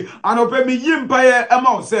ye, anope mi yimpa ye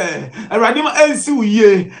ema o se, Awurade ma ensi wo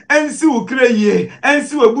ye, ensi wo kra ye,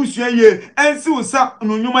 ensi wo busua ye, ensi wo sa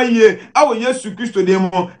nonyuma ye, awo Yesu Kristo de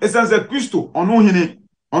mo, esanse Kristo ono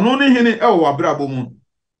ne hene e wo wabrabo mu.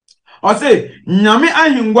 O se, nyame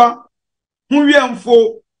ahengwa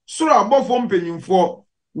hunwiemfo, soro abofo mpanyimfo,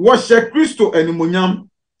 wo hye Kristo animonyam.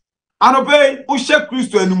 Anope ushe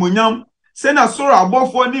Kristo enumonyam se na soro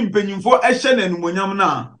abofo ni mpanyimfo ehye na enumonyam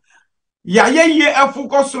na ya yeye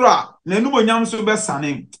efuko soro na enumonyam so be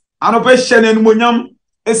sane. Anope hye na enumonyam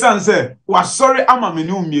esanse wa sori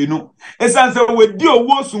amamene umienu esanse we di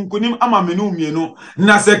owo sunkunim amamene umienu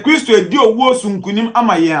na se Kristo edi owo sunkunim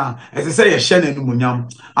amaye a esese ye hye na enumonyam.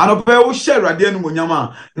 Anope ushe Awurade enumonyam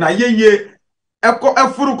a na yeye eko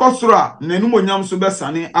efuru kosura na enumonyam so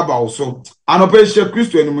besane abawo so. Anope hye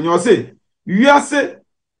Kristo enumonyam se wiase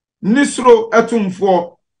nisro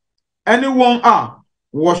etumfo anyone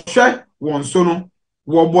wohwe won so no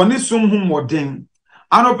wo bone sum hu moden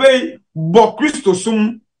anope bo Kristo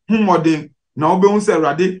sum hu moden na obehu se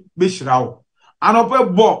Awurade be hyirawo anope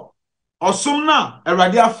bo osum na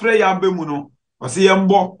Awurade afre ya abemu no ose ye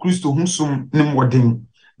mbo Kristo hu sum ne moden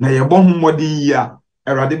na ye bo hu moden yi a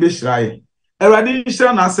Awurade be hyiraye Awurade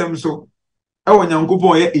hyira na asem so ewo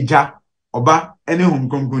Nyankopon ye ija oba ene hum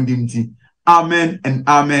kronkron dimti. Amen and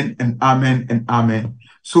amen and amen and amen.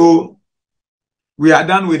 So we are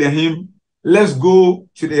done with the hymn. Let's go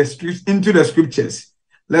to into the scriptures.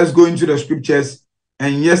 Let's go into the scriptures.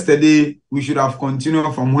 And yesterday we should have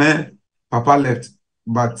continued from where Papa left,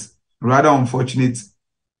 but rather unfortunate,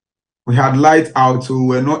 we had light out, so we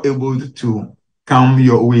were not able to come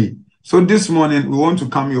your way. So this morning we want to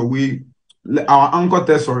come your way. Our anchor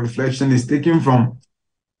text for reflection is taken from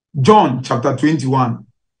John chapter 21,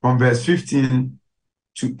 from verse 15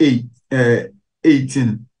 to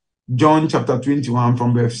 18. John chapter 21,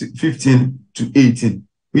 from verse 15 to 18,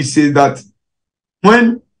 which says that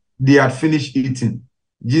when they had finished eating,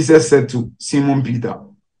 Jesus said to Simon Peter,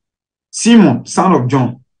 Simon, son of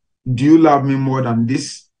John, do you love me more than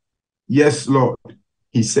this? Yes, Lord,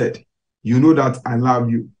 he said, you know that I love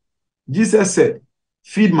you. Jesus said,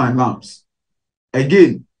 feed my lambs.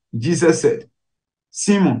 Again, Jesus said,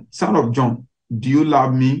 Simon, son of John, do you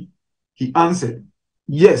love me? He answered,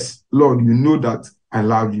 yes, Lord, you know that I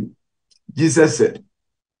love you. Jesus said,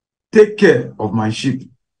 take care of my sheep.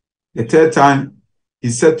 The third time, he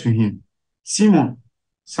said to him, Simon,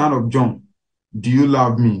 son of John, do you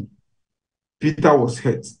love me? Peter was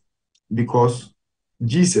hurt because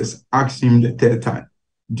Jesus asked him the third time,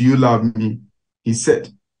 do you love me? He said,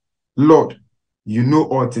 Lord, you know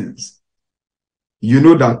all things. You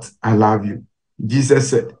know that I love you. Jesus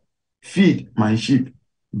said, feed my sheep.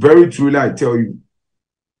 Very truly, I tell you,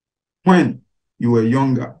 when you were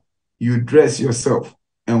younger, you dressed yourself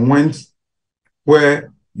and went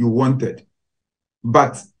where you wanted.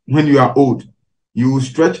 But when you are old, you will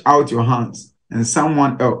stretch out your hands and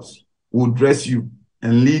someone else will dress you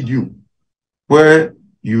and lead you where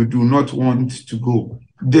you do not want to go.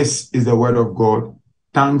 This is the word of God.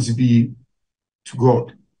 Thanks be to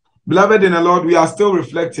God. Beloved in the Lord, we are still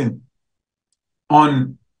reflecting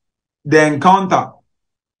on the encounter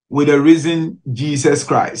with the risen Jesus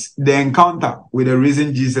Christ. The encounter with the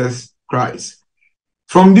risen Jesus Christ.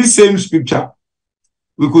 From this same scripture,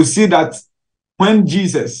 we could see that when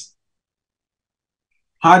Jesus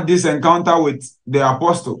had this encounter with the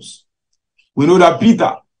apostles, we know that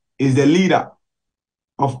Peter is the leader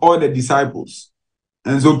of all the disciples.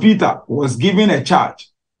 And so Peter was given a charge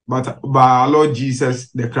by our Lord Jesus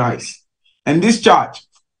the Christ. And this charge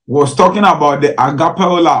was talking about the agape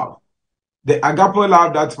love. The agape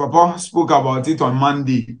love that Papa spoke about it on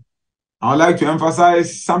Monday. I would like to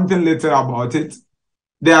emphasize something later about it.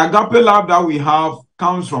 The agape love that we have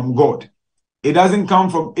comes from God. It doesn't come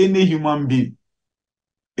from any human being.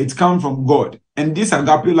 It comes from God. And this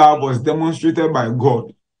agape love was demonstrated by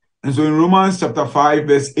God. And so in Romans chapter 5,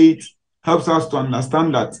 verse 8, helps us to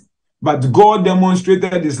understand that. But God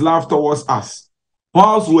demonstrated his love towards us.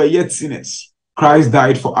 Whilst we were yet sinners, Christ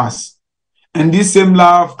died for us. And this same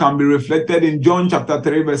love can be reflected in John chapter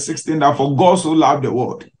 3, verse 16, that for God so loved the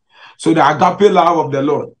world. So the agape love of the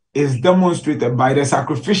Lord is demonstrated by the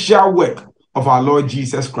sacrificial work of our Lord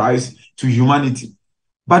Jesus Christ to humanity.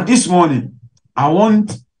 But this morning, I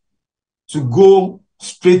want to go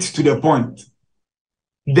straight to the point.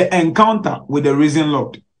 The encounter with the risen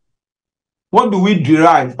Lord. What do we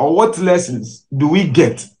derive, or what lessons do we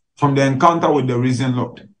get from the encounter with the risen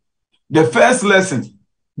Lord? The first lesson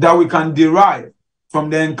that we can derive from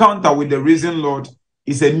the encounter with the risen Lord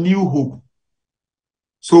is a new hope.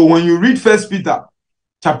 So when you read 1 Peter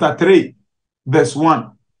chapter 3, verse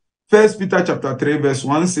 1, 1 Peter chapter 3, verse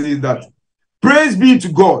 1 says that, praise be to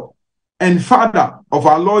God and Father of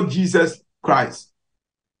our Lord Jesus Christ.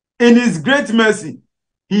 In his great mercy,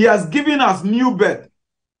 he has given us new birth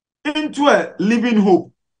into a living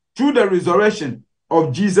hope through the resurrection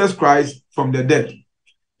of Jesus Christ from the dead.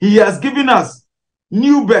 He has given us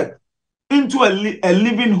new birth into a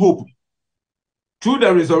living hope through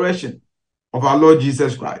the resurrection of our Lord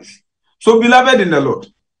Jesus Christ. So, beloved in the Lord,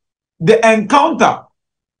 the encounter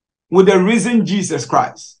with the risen Jesus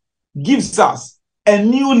Christ gives us a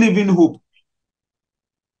new living hope.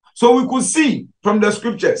 So we could see from the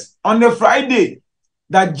scriptures on the Friday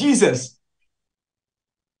that Jesus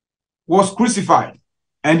was crucified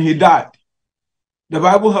and he died. The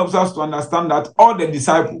Bible helps us to understand that all the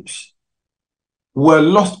disciples were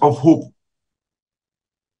lost of hope.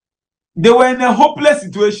 They were in a hopeless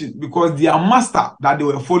situation because their master that they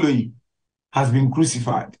were following has been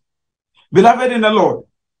crucified. Beloved in the Lord,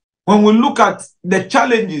 when we look at the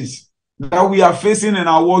challenges that we are facing in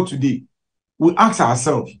our world today, we ask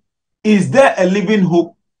ourselves, is there a living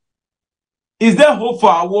hope? Is there hope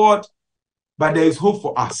for our world? But there is hope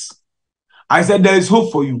for us. I said there is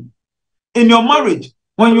hope for you. In your marriage,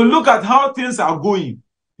 when you look at how things are going,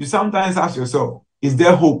 you sometimes ask yourself, is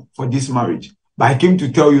there hope for this marriage? But I came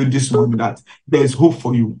to tell you this morning that there is hope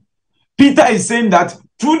for you. Peter is saying that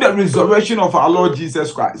through the resurrection of our Lord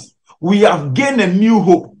Jesus Christ, we have gained a new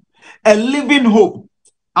hope, a living hope.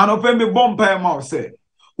 And open me bomb mouth say,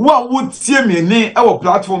 what would see me ne our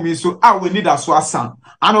platform is so I will need a swasan.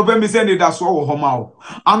 And open me say that's what home.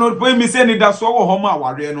 And open me say that's what home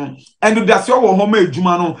wareno. And that's what home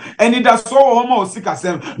jumano. And that's what home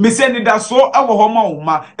sikasem. Me say that's what our home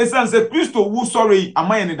ma. Essence Christo who sorry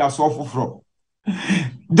am I in that's what from.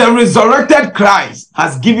 The resurrected Christ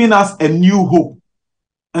has given us a new hope.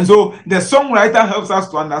 And so the songwriter helps us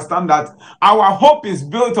to understand that our hope is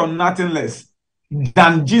built on nothing less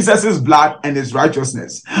than Jesus's blood and his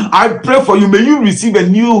righteousness. I pray for you, may you receive a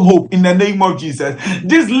new hope in the name of Jesus.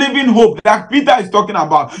 This living hope that Peter is talking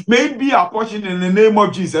about, may it be a portion in the name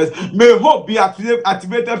of Jesus. May hope be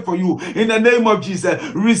activated for you in the name of Jesus.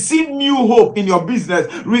 Receive new hope in your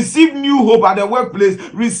business. Receive new hope at the workplace.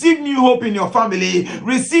 Receive new hope in your family.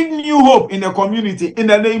 Receive new hope in the community in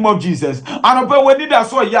the name of Jesus. And when it does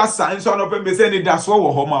so, yes, and so on, me say that's what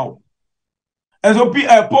we're home. And so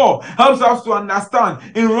Paul helps us to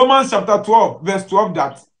understand in Romans chapter 12, verse 12,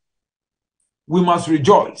 that we must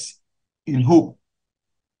rejoice in hope.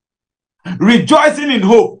 Rejoicing in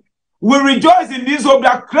hope. We rejoice in this hope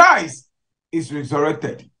that Christ is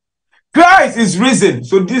resurrected. Christ is risen.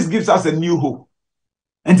 So this gives us a new hope.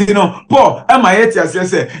 And you know, Paul,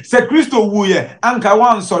 say Christo wuye, anka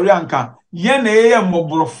wan sorry anka, ye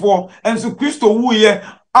mobrofo, and so Christo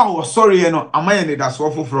wuye. Oh, sorry, no, am I in that's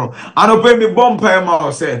awful from? I don't pay me bomb pay ma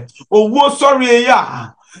say. Oh, wo sorry,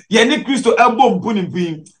 ya. Ye ni Christo elbow punim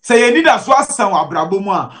pin. Say ye need a swasan wa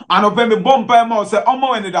braboma. I don't pay me bomb pay ma say.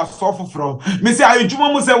 Omo when that's awful from. Me say I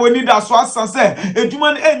juma mo say we need a swasan say. E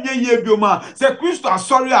juma enye ye bioma. Say Christo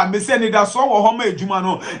sorry, me say need a swa wo homa e juma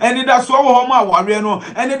no. And need a swa wo homa ware no.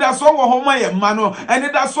 And need a swa wo homa ye mano. And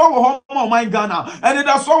need a swa wo homa my Ghana. And need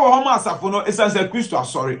a swa wo homa asafo no. It says Christo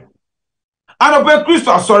sorry. And obey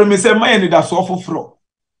Christo, sorry, me say, my need a soft fro.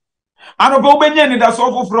 And obey Benny need a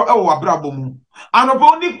soft fro, oh, brabomu. And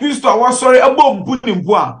obey Christo was sorry, a bomb put in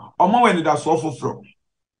bois, or more need a soft fro.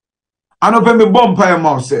 And obey me bomb pie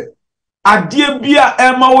mouse say, a dear beer,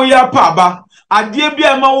 Emma, we are paba, a dear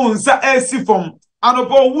beer, my own, sa from. And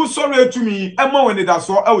upon who sorry to me, Emma when it has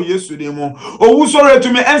saw oh yesterday mo, or who sorry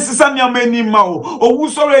to me, and Sisania many mao, or who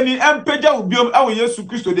sorry any empeja will be oh yes to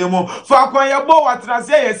Christo demo, for acquire bo at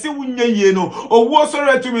Razia, see winye no, or who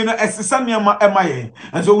sorry to me, as Sisania Emma.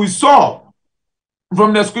 And so we saw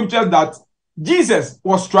from the scriptures that Jesus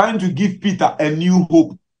was trying to give Peter a new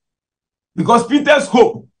hope because Peter's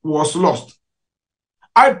hope was lost.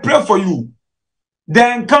 I pray for you,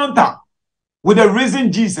 the encounter with the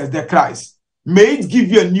risen Jesus, the Christ. May it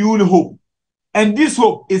give you a new hope. And this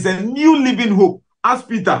hope is a new living hope, as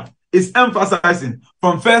Peter is emphasizing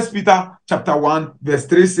from 1 Peter chapter 1, verse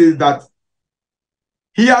 3 says that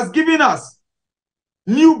he has given us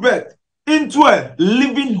new birth into a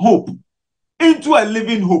living hope, into a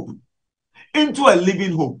living hope, into a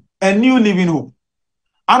living hope, a new living hope.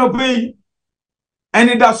 And obey, and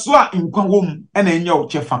it does so in Kongum and in your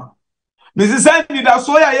chefan. Mrs. Sandy, that's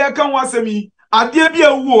why I can was me. I dare be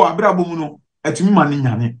a war, Abrabomuno. Etimi mani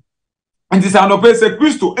nyane enti sa no pe se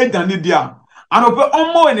Kristo edane dia anope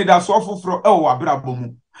omo eni da so foforo e wo abrabo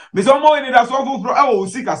mu me se omo eni da so foforo e wo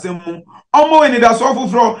sikasem mu omo eni da so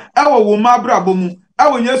foforo e wo ma abrabo mu e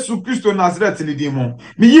wo Yesu Kristo Nazareth ni di mu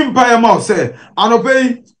mi yimpa e ma o se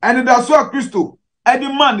anope eni da so Kristo edi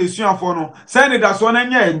man esuafo no se eni da so na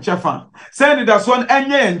nya enchefa se eni da so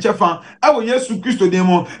enya enchefa e wo Yesu Kristo di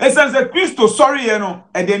mu e se Kristo sorry ye no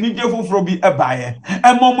e de ni je foforo bi e baaye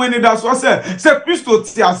e momo eni da so se Kristo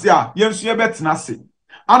tiasia ye nso ye betina se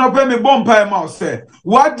anope me bompa e ma o se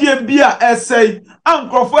wadie bia esei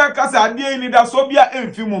ankrofo e kasa adie ni da so bia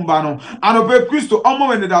emfi mu mba no anope Kristo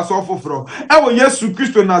omo eni da so foforo e wo Yesu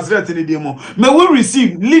Kristo Nazareth ni di mu may we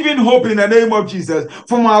receive living hope in the name of Jesus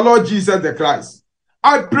from our Lord Jesus the Christ.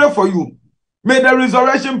 I pray for you. May the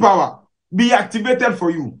resurrection power be activated for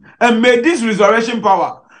you. And may this resurrection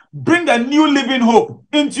power bring a new living hope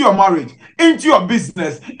into your marriage, into your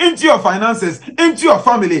business, into your finances, into your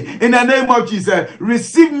family. In the name of Jesus,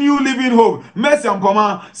 receive new living hope. Mercy and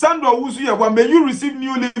Poma, Sandra Wusu, may you receive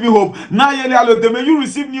new living hope. Nayeli Alote, may you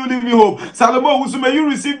receive new living hope. Salomo Wusu, may you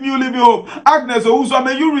receive new living hope. Agnes Owusu,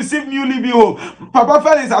 may you receive new living hope. Papa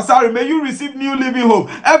Felix Asari, may you receive new living hope.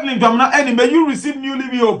 Evelyn Jamna Eni, may you receive new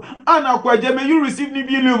living hope. Anna Kwaje, may you receive new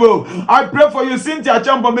living hope. I pray for you, Cynthia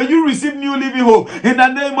Champa, may you receive new living hope. In the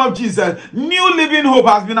name of Jesus, new living hope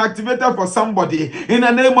has been activated for somebody. In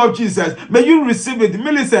the name of Jesus, may you receive it.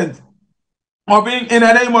 Millicent, in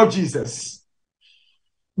the name of Jesus.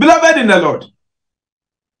 Beloved in the Lord,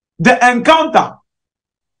 the encounter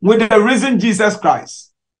with the risen Jesus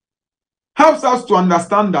Christ helps us to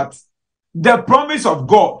understand that the promise of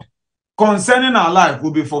God concerning our life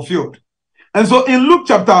will be fulfilled. And so in Luke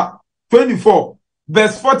chapter 24,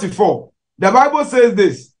 verse 44, the Bible says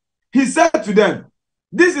this. He said to them,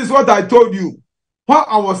 "This is what I told you while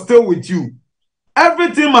I was still with you.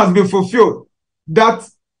 Everything must be fulfilled that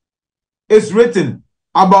is written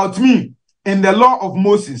about me in the law of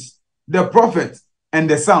Moses, the prophet, and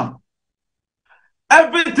the Psalm."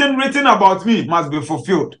 Everything written about me must be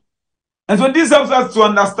fulfilled. And so this helps us to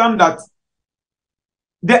understand that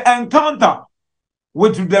the encounter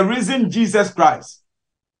with the risen Jesus Christ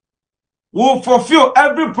will fulfill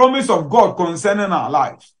every promise of God concerning our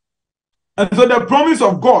life. And so the promise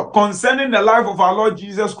of God concerning the life of our Lord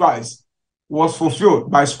Jesus Christ was fulfilled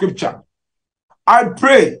by Scripture. I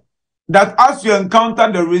pray that as you encounter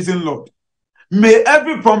the risen Lord, may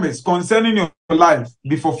every promise concerning your life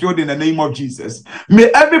be fulfilled in the name of Jesus. May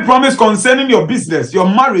every promise concerning your business, your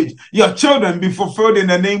marriage, your children be fulfilled in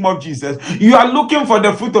the name of Jesus. You are looking for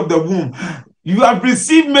the fruit of the womb. You have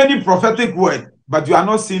received many prophetic words, but you are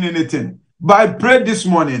not seeing anything. But I pray this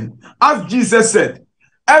morning, as Jesus said,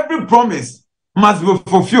 every promise must be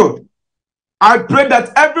fulfilled. I pray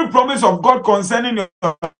that every promise of God concerning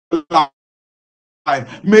your life,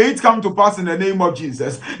 may it come to pass in the name of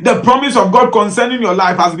Jesus. The promise of God concerning your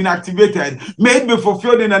life has been activated. May it be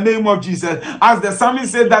fulfilled in the name of Jesus. As the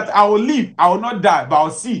psalmist said that I will live, I will not die, but I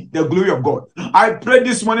will see the glory of God. I pray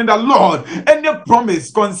this morning that, Lord, any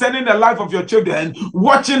promise concerning the life of your children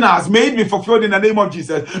watching us, may it be fulfilled in the name of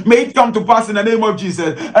Jesus. May it come to pass in the name of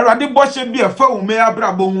Jesus. Erade boshe bi efa wo me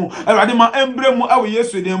abrabo mu. Erade ma embre mu awo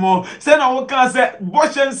Yesu de mo. Se na wo kan se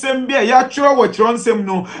boshe nsem bi ya tworo wo tworo nsem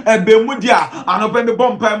no ebe mu dia anope me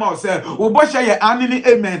bompa ma se wo boshe ye anini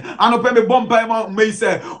amen. Anope me bompa ma me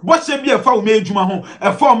se boshe bi efa wo me adwuma ho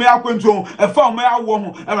efa wo me akwantu ho efa wo me awo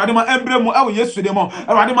ho. Erade ma embre mu awo Yesu de mo.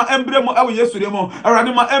 Erade ma embre mu awo Yesu de mo.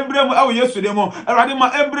 Erade ma embre mu awo Yesu de mo. Erade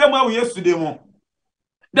ma embre mu awo Yesu de mo.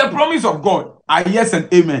 The promise of God are yes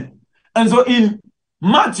and amen. And so in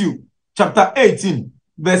Matthew chapter 18,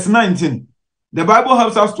 verse 19, the Bible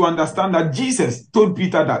helps us to understand that Jesus told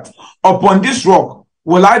Peter that upon this rock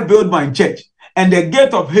will I build my church, and the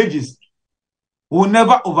gate of Hades will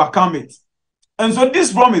never overcome it. And so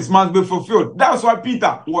this promise must be fulfilled. That's why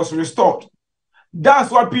Peter was restored.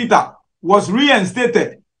 That's why Peter was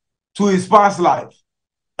reinstated to his past life.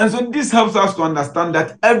 And so this helps us to understand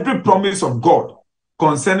that every promise of God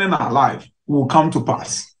concerning our life will come to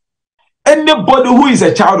pass. Anybody who is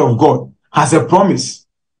a child of God has a promise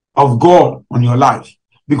of God on your life.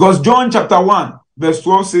 Because John chapter 1 verse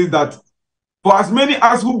 12 says that for as many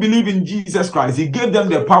as who believe in Jesus Christ, he gave them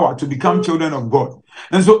the power to become children of God.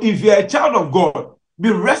 And so if you're a child of God, be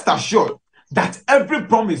rest assured that every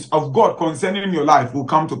promise of God concerning your life will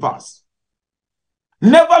come to pass.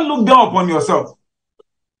 Never look down upon yourself.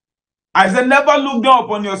 I said never look down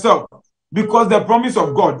upon yourself, because the promise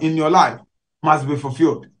of God in your life must be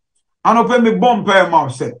fulfilled. And open me bomb pair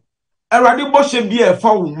mouth said, Eradi boshe bi e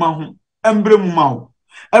fa wo mahu embre mu mahu.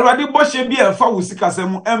 Eradi boshe bi e fa wo sikase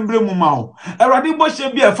mu embre mu mahu. Eradi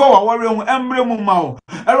boshe bi e fa wa ware mu embre mu mahu.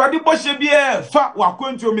 Eradi boshe bi e fa wa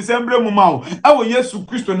kwentu mi se embre mu mahu. Ewo Yesu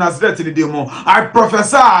Christo Nazareth ni demo. I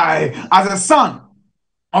prophesy as a son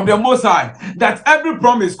of the Most High that every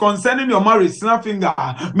promise concerning your marriage, snap finger,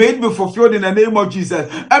 may it be fulfilled in the name of Jesus.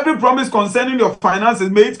 Every promise concerning your finances,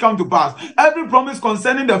 may it come to pass. Every promise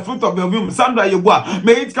concerning the fruit of your womb, Sandra Yeboah,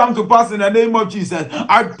 may it come to pass in the name of Jesus.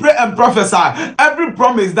 I pray and prophesy every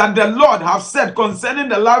promise that the Lord has said concerning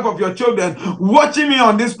the life of your children watching me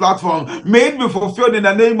on this platform, may it be fulfilled in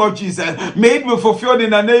the name of Jesus. May it be fulfilled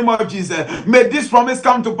in the name of Jesus. May this promise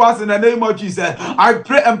come to pass in the name of Jesus. I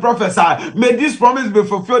pray and prophesy, may this promise be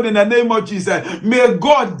fulfilled in the name of Jesus. May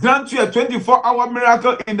God grant you a 24-hour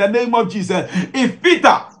miracle in the name of Jesus. If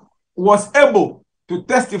Peter was able to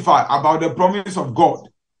testify about the promise of God,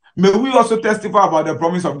 May we also testify about the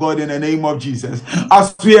promise of God in the name of Jesus.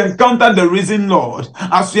 As we encounter the risen Lord,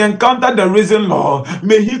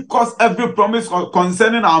 may He cause every promise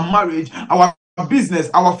concerning our marriage, our business,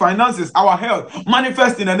 our finances, our health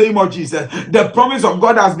manifest in the name of Jesus. The promise of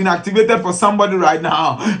God has been activated for somebody right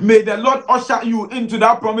now. May the Lord usher you into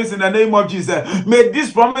that promise in the name of Jesus. May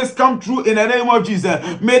this promise come true in the name of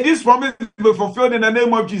Jesus. May this promise be fulfilled in the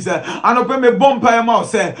name of Jesus. And open me bompa mouth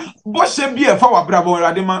say, "Boshe bi e fa wa brabo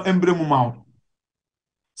radima embremu ma."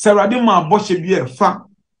 Se radima boshe bi e fa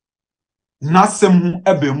nasem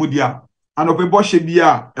ebe mu dia. And open boshe bi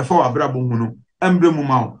a e fa wa brabo hu no embremu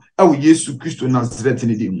ma. Jesus Christ Nazareth in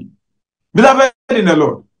the Beloved in the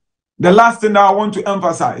Lord, the last thing that I want to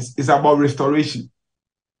emphasize is about restoration.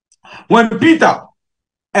 When Peter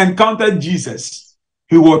encountered Jesus,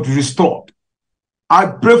 he was restored. I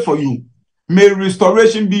pray for you. May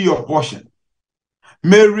restoration be your portion.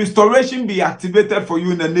 May restoration be activated for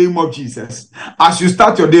you in the name of Jesus. As you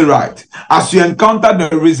start your day right, as you encounter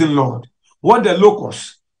the risen Lord, what the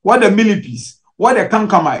locusts, what the millipedes, what the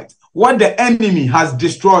cankermite, what the enemy has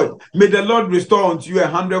destroyed, may the Lord restore unto you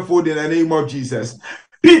 100-fold in the name of Jesus.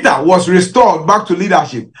 Peter was restored back to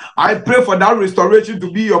leadership. I pray for that restoration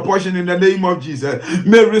to be your portion in the name of Jesus.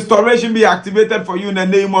 May restoration be activated for you in the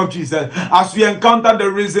name of Jesus. As we encounter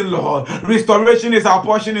the risen Lord, restoration is our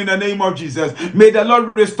portion in the name of Jesus. May the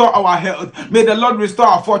Lord restore our health. May the Lord restore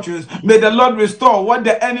our fortunes. May the Lord restore what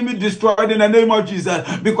the enemy destroyed in the name of Jesus.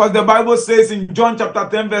 Because the Bible says in John chapter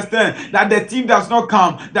 10 verse 10 that the thief does not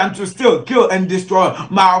come than to steal, kill, and destroy.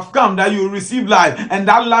 But I have come that you will receive life, and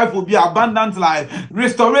that life will be abundant life.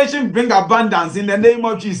 Restoration bring abundance in the name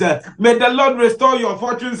of Jesus. May the Lord restore your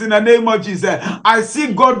fortunes in the name of Jesus. I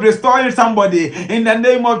see God restoring somebody in the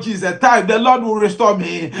name of Jesus. Type, the Lord will restore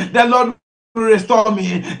me. The Lord will restore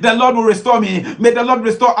me. The Lord will restore me. May the Lord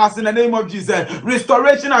restore us in the name of Jesus.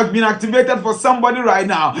 Restoration has been activated for somebody right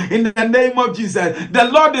now in the name of Jesus. The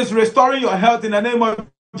Lord is restoring your health in the name of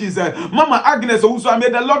Jesus. Mama Agnes also, may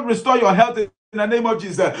the Lord restore your health in the name of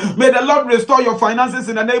Jesus. May the Lord restore your finances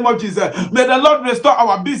in the name of Jesus. May the Lord restore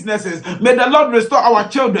our businesses. May the Lord restore our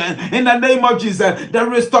children in the name of Jesus. The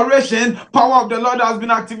restoration power of the Lord has been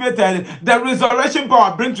activated. The resurrection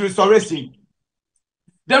power brings restoration.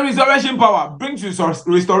 The resurrection power brings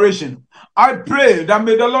restoration. I pray that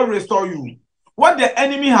may the Lord restore you. What the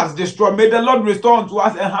enemy has destroyed, may the Lord restore unto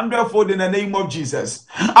us 100-fold in the name of Jesus.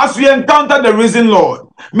 As we encounter the risen Lord,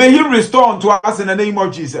 may He restore unto us in the name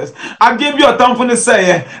of Jesus. I gave you a time for the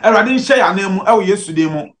say, I didn't share your name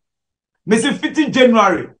yesterday. May 15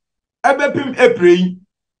 January, Ebepim April,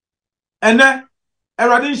 and then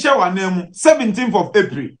I didn't share your name 17th of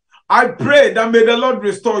April. I pray that may the Lord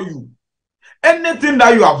restore you. Anything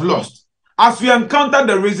that you have lost, as we encounter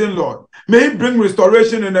the risen Lord, may He bring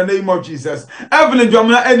restoration in the name of Jesus. Evelyn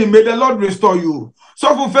Jomina Eni, may the Lord restore you.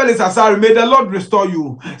 Sofu Felix Asari, may the Lord restore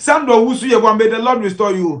you. Sandro Wusuyewa, may the Lord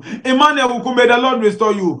restore you. Emmanuel Wuku, may the Lord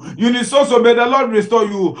restore you. Unisoso, may the Lord restore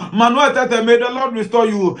you. Manuel Tete, may the Lord restore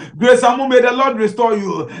you. Grace Amu, may the Lord restore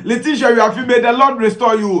you. Letitia Yafi, may the Lord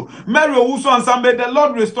restore you. Mary Wusu Ansam, may the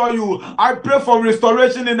Lord restore you. I pray for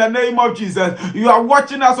restoration in the name of Jesus. You are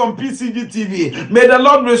watching us on PCG TV. May the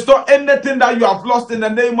Lord restore anything that you have lost in the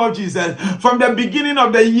name of Jesus. From the beginning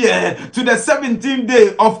of the year to the 17th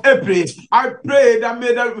day of April, I pray that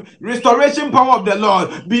may the restoration power of the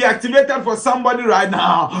Lord be activated for somebody right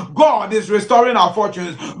now. God is restoring our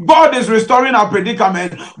fortunes. God is restoring our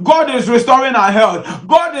predicament. God is restoring our health.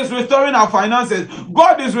 God is restoring our finances.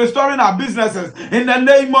 God is restoring our businesses. In the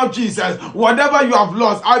name of Jesus, whatever you have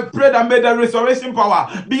lost, I pray that may the restoration power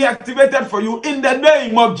be activated for you in the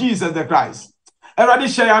name of Jesus the Christ. Everybody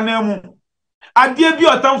share your name. Adie bi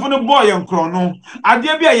otamfo no boy enkro no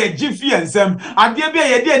adie bi ye gifi ensem adie bi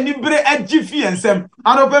ye de anibere agifi ensem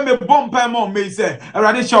anope me bompa ma o me se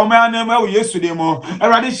erade shawma na ma wo Yesu de mo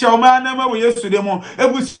erade shawma na ma wo Yesu de mo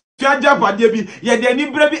ebusi Jaja padie bi ye de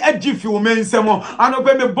anibere bi agifi wo me ensem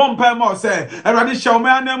anope me bompa ma o se erade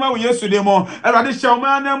shawma na ma wo Yesu de mo erade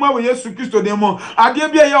shawma na ma wo Yesu Kristo de mo adie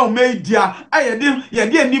bi ye o me dia ayede ye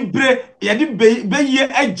de anibere ye de be ye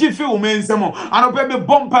agifi wo me ensem anope me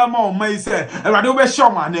bompa ma o me se Erade we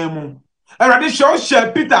show ma nemu. Erade show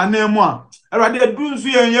share Peter nemu a. Erade edunsu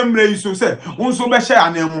ye mre iso se unso be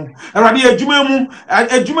share nemu. Erade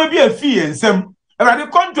adwuma bi afi ensem.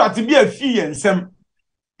 Erade contract bi afi ensem.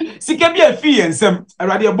 Sike bi afi ensem.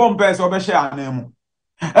 Erade bomba se be share nemu.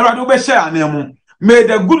 Erade we share nemu. May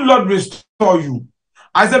the good Lord restore you.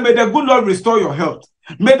 I said may the good Lord restore your health.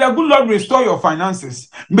 May the good Lord restore your finances.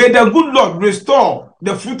 May the good Lord restore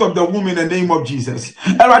the fruit of the womb in the name of Jesus.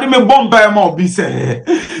 Erade me bomba mo bi se.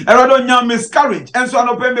 Erade onya miscarriage. Enso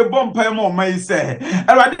anope me bomba mo mai se.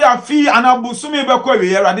 Erade afi anabusumi be ko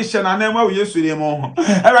we erade hye na nema we Yesu de mo.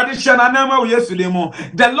 Erade hye na nema we Yesu de mo.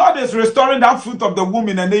 The Lord is restoring that fruit of the womb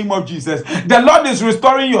in the name of Jesus. The Lord is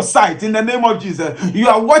restoring your sight in the name of Jesus. You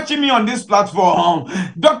are watching me on this platform.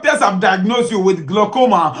 Doctors have diagnosed you with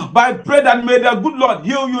glaucoma, but I pray that may the good Lord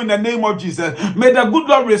heal you in the name of Jesus. May the good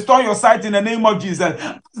Lord restore your sight in the name of Jesus.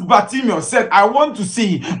 Bartimaeus said, I want to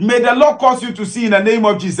see. May the Lord cause you to see in the name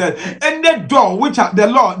of Jesus. Any door which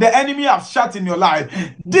the enemy has shut in your life,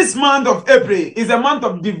 this month of April is a month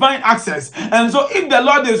of divine access. And so if the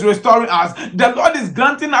Lord is restoring us, the Lord is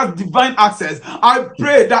granting us divine access. I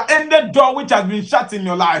pray that any door which has been shut in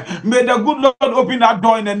your life, may the good Lord open that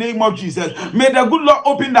door in the name of Jesus. May the good Lord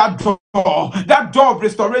open that door. That door of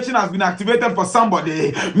restoration has been activated for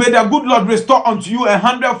somebody. May the good Lord restore unto you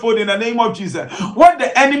 100-fold in the name of Jesus. What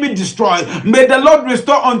the enemy destroyed, may the Lord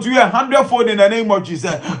restore unto you 100-fold in the name of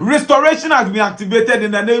Jesus. Restoration has been activated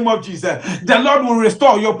in the name of Jesus. The Lord will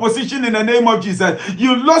restore your position in the name of Jesus.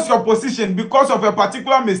 You lost your position because of a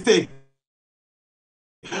particular mistake,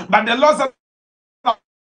 but the Lord said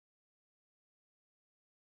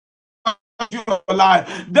your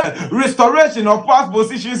life, the restoration of past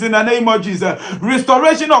positions in the name of Jesus,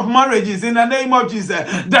 restoration of marriages in the name of Jesus.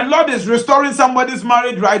 The Lord is restoring somebody's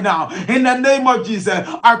marriage right now in the name of Jesus.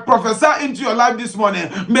 I prophesy into your life this morning.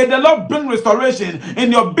 May the Lord bring restoration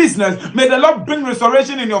in your business. May the Lord bring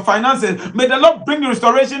restoration in your finances. May the Lord bring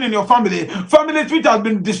restoration in your family. Families which has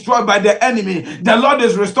been destroyed by the enemy, the Lord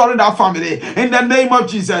is restoring that family in the name of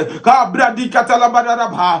Jesus.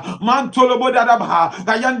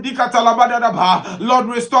 Lord,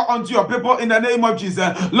 restore unto your people in the name of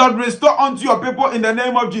Jesus. Lord, restore unto your people in the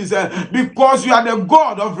name of Jesus, because you are the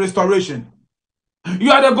God of restoration. You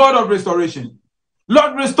are the God of restoration.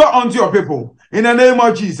 Lord, restore unto your people in the name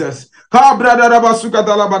of Jesus. The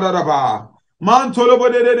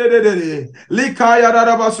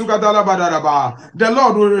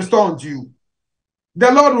Lord will restore unto you.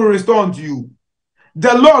 The Lord will restore unto you.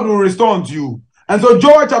 The Lord will restore unto you. And so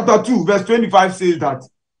Joel chapter 2 verse 25 says that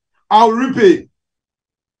I'll repay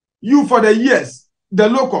you for the years the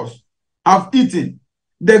locusts have eaten,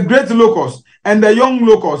 the great locust and the young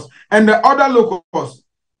locust and the other locust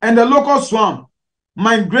and the locust swarm,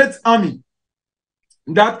 my great army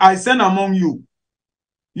that I send among you.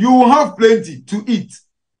 You will have plenty to eat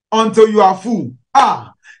until you are full.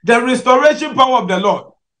 The restoration power of the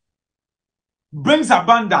Lord brings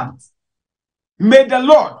abundance. May the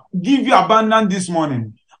Lord give you abundance this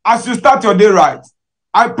morning as you start your day right.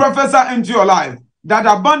 I prophesy into your life that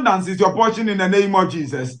abundance is your portion in the name of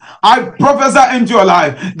Jesus. I prophesy into your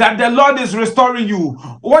life that the Lord is restoring you.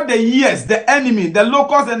 What the years, the enemy, the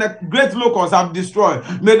locusts and the great locusts have destroyed,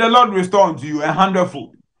 may the Lord restore unto you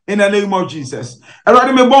 100-fold in the name of Jesus.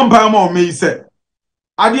 Everybody me bomba mo me say.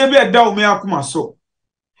 Ade be da me akoma so.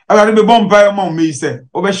 Everybody me bomba mo me say.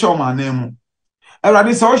 Obe show my name.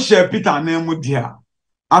 Everybody say o share Peter name dia.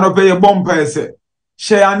 Anope ye bomba say.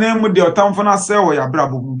 Share name dia otamfo na say wo ya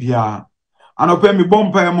brabo bia. Anope me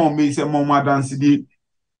bomba mo me say mo ma dance di.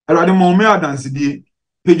 Everybody mo me dance di.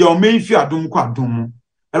 Peja o me fi adom kwa adom.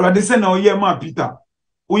 Everybody say na o ye ma Peter.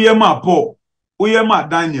 O ye ma Paul. O ye ma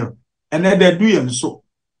Daniel. Ene de du yen so.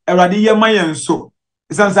 Everybody ye ma yen so.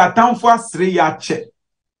 Esan sa atamfo asre ya che.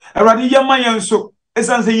 Everybody ye ma yen so.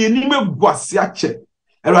 Esan sa ye ni me boase ya che.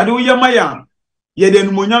 Everybody o ye ma yan. Ye de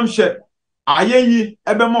numonyam hye. Ayeyi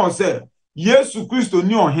ebe ma o se. Yesu Kristo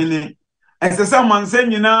ni ohene. Esesa manse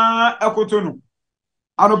nyina ekoto no.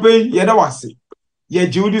 Anope ye da wase. Ye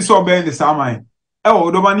jiudi so be ni saman. Ewo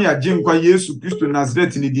odoba ni agye nkwa Yesu Kristo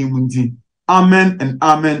Nazareth ni din munti. Amen and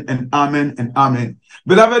amen and amen and amen.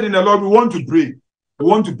 Beloved in the Lord, we want to pray. We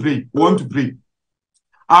want to pray. We want to pray.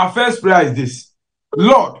 Our first prayer is this.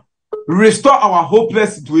 Lord, restore our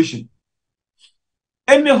hopeless situation.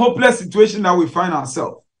 Any hopeless situation that we find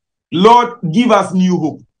ourselves, Lord, give us new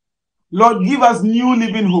hope. Lord, give us new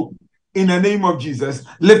living hope. In the name of Jesus,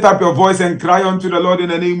 lift up your voice and cry unto the Lord in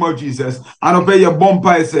the name of Jesus. And obey your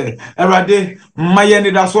bompa say, Erade,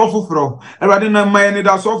 mayeni da sofu fro. Erade na mayeni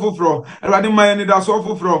da sofu fro. Erade mayeni da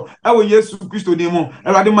sofu fro. Ewo Yesu Kristo demo.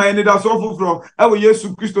 Erade mayeni da sofu fro. Ewo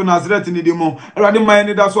Yesu Kristo Nazareth ni demo. Erade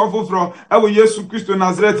mayeni da sofu fro. Ewo Yesu Kristo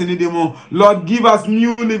Nazareth ni demo. Lord, give us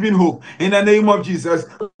new living hope in the name of Jesus.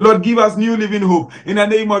 Lord, give us new living hope in the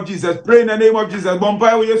name of Jesus. Pray in the name of Jesus.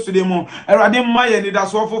 Bompa ewo Yesu demo. Erade mayeni da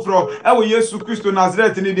sofu fro. ewo Yesu Kristo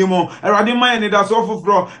Nazareth ni dimo erade man ni da so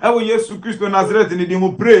foforo ewo Yesu Kristo Nazareth ni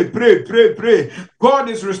dimo pray God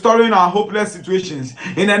is restoring our hopeless situations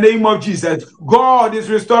in the name of Jesus. God is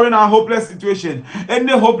restoring our hopeless situation.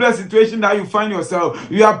 Any hopeless situation that you find yourself,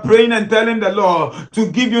 you are praying and telling the Lord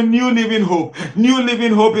to give you new living hope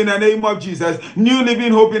in the name of Jesus, new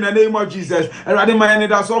living hope in the name of Jesus. Erade man ni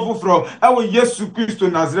da so foforo ewo Yesu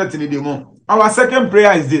Kristo Nazareth ni dimo. Our second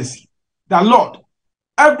prayer is this: that Lord,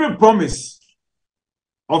 every promise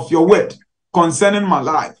of your word concerning my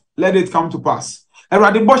life, let it come to pass.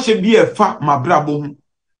 Erade bo she bi efa mabrabo hu.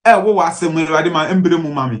 Ewo wasem erade ma embre mu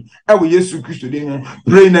mami. Ewo Yesu Kristo dem.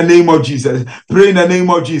 Pray in the name of Jesus. Pray in the name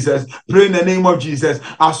of Jesus. Pray in the name of Jesus.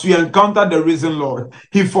 As we encounter the risen Lord,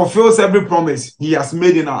 he fulfills every promise he has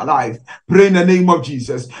made in our life. Pray in the name of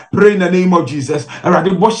Jesus. Pray in the name of Jesus.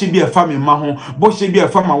 Erade bo she bi efa me ma ho. Bo she bi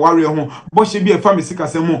efa ma ware ho. Bo she bi efa me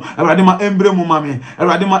sikasem ho. Erade ma embre mu mami.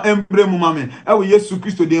 Erade ma embre mu mami. Ewo Yesu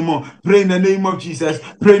Kristo dem. Pray in the name of Jesus.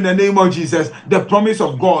 Pray in the name of Jesus. The promise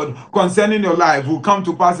of God concerning your life will come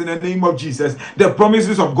to pass in the name of Jesus. The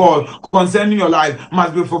promises of God concerning your life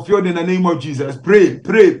must be fulfilled in the name of Jesus. Pray.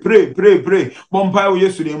 Bompire wo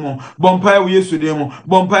Yesu demo. Bompire wo Yesu demo.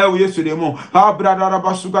 Bompire wo Yesu demo. Ha brada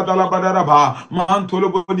basuka tala badara ba. Mantolo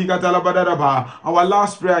bodika tala badara ba. Our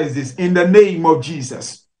last prayer is this: in the name of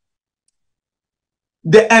Jesus.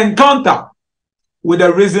 The encounter with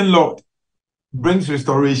the risen Lord brings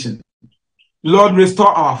restoration. Lord, restore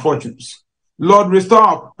our fortunes. Lord, restore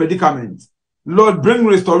our predicament. Lord, bring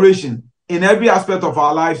restoration in every aspect of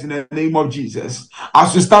our lives in the name of Jesus.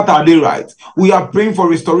 As we start our day right, we are praying for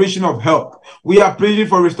restoration of health. We are praying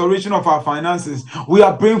for restoration of our finances. We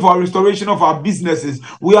are praying for restoration of our businesses.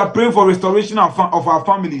 We are praying for restoration of our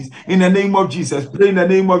families in the name of Jesus. Pray in the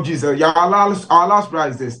name of Jesus. Our last prayer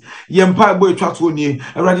is this: Yempa boy chatwoni.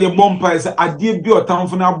 Erade bompa is adie bi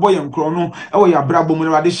otamfo na boy nkrono. Ewo ya brabo mu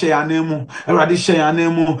erade hye anemu. Erade hye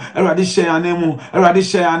anemu. Erade hye anemu. Erade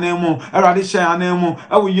hye anemu. Erade hye anemu.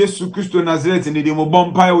 Ewo Yesu Kristo Nazareth ni demo.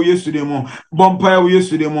 Bompa wo Yesu demo. Bompa wo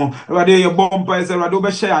Yesu demo. Erade ye bompa is erade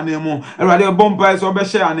obe hye anemu. Erade bompa is obe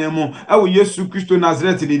hye anemu. Ewo Yesu Kristo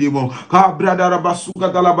Nazareth ni demo. Ka brada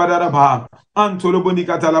rabasuka talabada ba.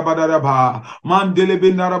 Antolobonika talabada ba.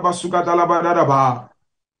 Mandelebe narabasuka talabada ba.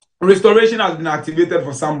 Restoration has been activated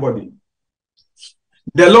for somebody.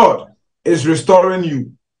 The Lord is restoring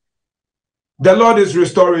you. The Lord is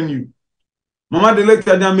restoring you. Mama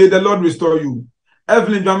Delekta, may the Lord restore you.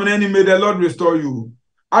 Evelyn Jamineni, may the Lord restore you.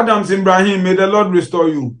 Adams Ibrahim, may the Lord restore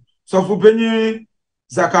you. Sofupenyi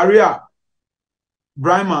Zachariah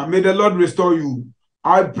Brahma, may the Lord restore you.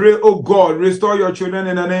 I pray, oh God, restore your children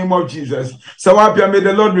in the name of Jesus. Sawapia, may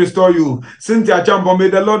the Lord restore you. Cynthia Champo, may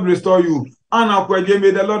the Lord restore you. Anna Kweje,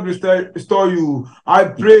 may the Lord restore you. I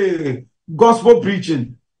pray, gospel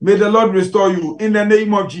preaching, may the Lord restore you in the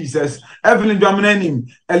name of Jesus. Evelyn Jamineni,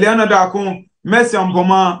 Eliana Dakon, Mercy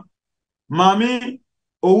Ampoma, Mami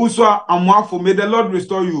Owuswa Amwafo, may the Lord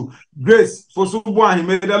restore you. Grace Fosubuahi,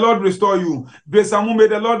 may the Lord restore you. Grace Amu, may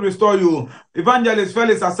the Lord restore you. Evangelist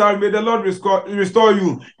Felix Asari, may the Lord restore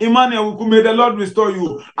you. Emmanuel Uku, may the Lord restore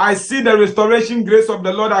you. I see the restoration grace of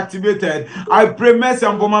the Lord activated. I pray, Mercy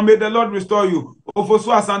Ampoma, may the Lord restore you.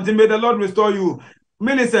 Ofosu Asante, may the Lord restore you.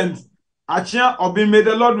 Millicent Achia Obi, may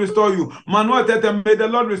the Lord restore you. Manuel Tete, may the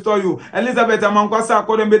Lord restore you. Elizabeth Amankwasa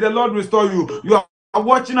Akode, may the Lord restore you. You are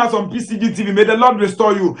watching us on PCG TV, may the Lord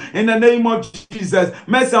restore you in the name of Jesus.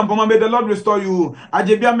 Mercy and Poma, may the Lord restore you.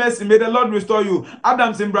 Ajebia Mercy, may the Lord restore you.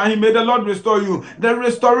 Adams Ibrahim, may the Lord restore you. The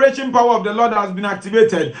restoration power of the Lord has been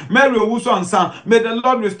activated. Mary Owusu and Sam, may the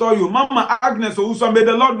Lord restore you. Mama Agnes Owusu, may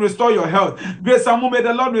the Lord restore your health. Grace Amu, may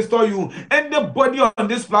the Lord restore you. Anybody on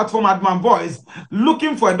this platform at my voice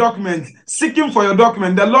looking for a document, seeking for your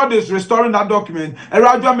document, the Lord is restoring that document.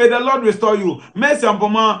 Erajua, may the Lord restore you. Mercy and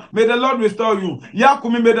Poma, may the Lord restore you.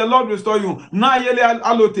 Yakumi, may the Lord restore you. Nayele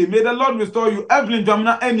Alote, may the Lord restore you. Evelyn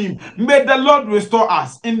Jamina Enim, may the Lord restore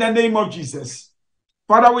us in the name of Jesus.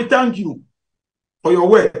 Father, we thank you for your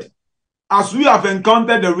word. As we have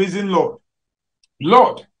encountered the risen Lord,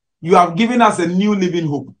 Lord, you have given us a new living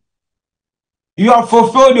hope. You have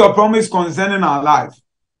fulfilled your promise concerning our life,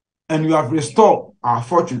 and you have restored our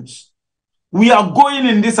fortunes. We are going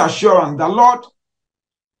in this assurance that, Lord,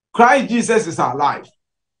 Christ Jesus is our life.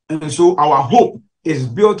 And so our hope is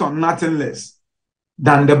built on nothing less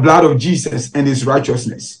than the blood of Jesus and his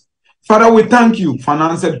righteousness. Father, we thank you for an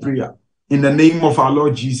answered prayer in the name of our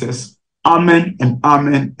Lord Jesus. Amen and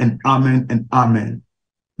amen and amen and amen.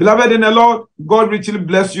 Beloved in the Lord, God richly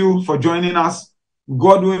bless you for joining us.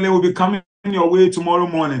 God willing will be coming your way tomorrow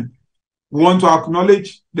morning. We want to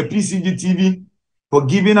acknowledge the PCG TV for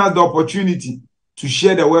giving us the opportunity to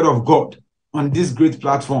share the word of God on this great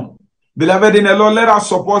platform. Beloved in the Lord, let us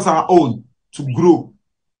support our own to grow.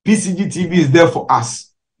 PCG TV is there for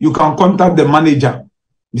us. You can contact the manager,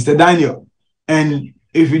 Mr. Daniel, and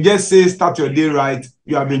if you just say start your day right,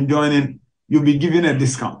 you have been joining, you'll be given a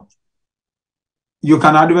discount. You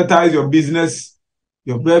can advertise your business,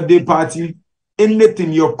 your birthday party,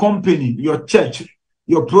 anything, your company, your church,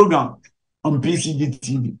 your program on PCG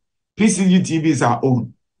TV. PCG TV is our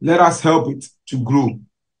own. Let us help it to grow.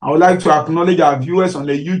 I would like to acknowledge our viewers on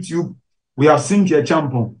the YouTube. We have Cynthia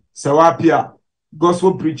Champon, Sawapia,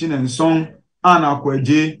 Gospel Preaching and Song, Anna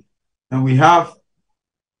Kweje, and we have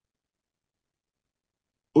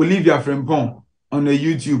Olivia Frempong on the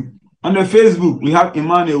YouTube. On the Facebook, we have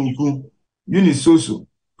Emmanuel Uku, Eunice Soso,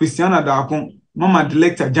 Christiana Dakon, Mama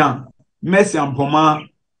Delecta Jan, Mercy Ampoma.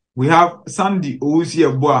 We have Sandy Owusi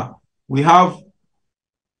Eboa. We have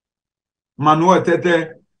Manuel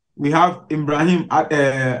Tete. We have Ibrahim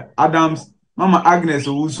Adams, Mama Agnes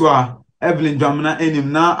Owusua, Evelyn Jamina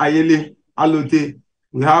Enim, Na Ayele Alote.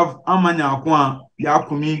 We have Amanya Akwa,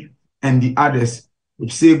 Yakumi, and the others. We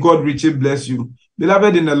say God richly bless you.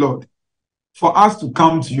 Beloved in the Lord, for us to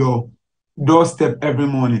come to your doorstep every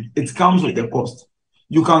morning, it comes with a cost.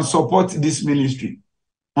 You can support this ministry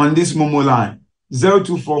on this Momo line,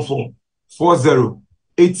 0244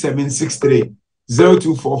 408763,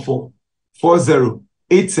 0244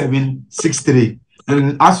 408763.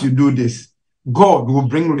 And as you do this, God will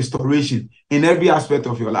bring restoration in every aspect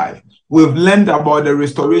of your life. We've learned about the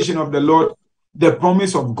restoration of the Lord, the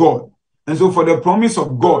promise of God. And so for the promise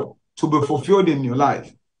of God to be fulfilled in your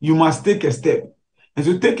life, you must take a step. And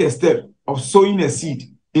so take a step of sowing a seed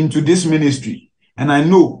into this ministry. And I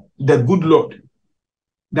know the good Lord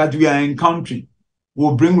that we are encountering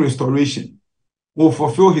will bring restoration, will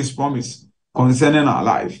fulfill his promise concerning our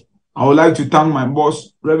life. I would like to thank my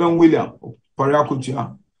boss, Reverend William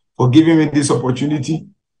Pariakutia, for giving me this opportunity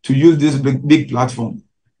to use this big platform.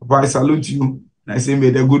 I salute you and I say,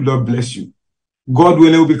 may the good Lord bless you. God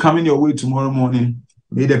willing, will be coming your way tomorrow morning.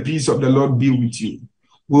 May the peace of the Lord be with you.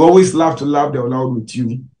 We always love to love the Lord with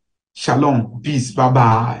you. Shalom. Peace.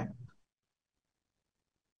 Bye-bye.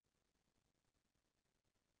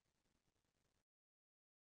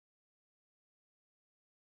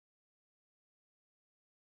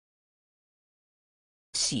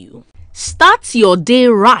 You. Start your day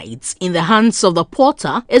right in the hands of the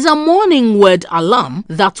potter is a morning word alarm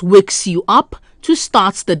that wakes you up to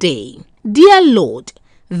start the day. Dear Lord,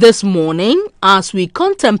 this morning, as we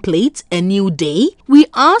contemplate a new day, we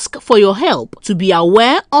ask for your help to be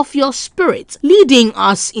aware of your spirit, leading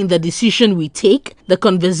us in the decision we take, the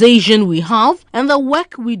conversation we have, and the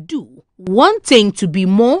work we do, wanting to be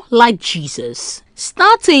more like Jesus.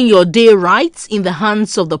 Starting your day right in the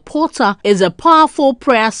hands of the potter is a powerful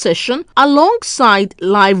prayer session alongside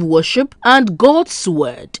live worship and God's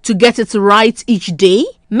word. To get it right each day,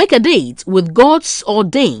 make a date with God's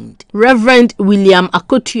ordained Reverend William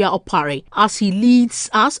Akotua Opare as he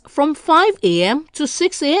leads us from 5 a.m. to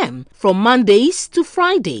 6 a.m. from Mondays to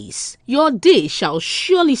Fridays. Your day shall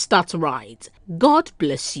surely start right. God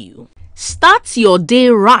bless you. Start your day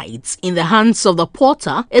right in the hands of the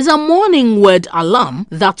potter is a morning word alarm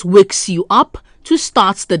that wakes you up to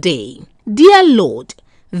start the day. Dear Lord,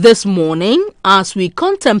 this morning, as we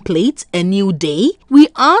contemplate a new day, we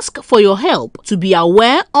ask for your help to be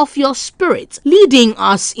aware of your spirit, leading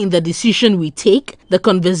us in the decision we take, the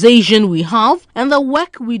conversation we have, and the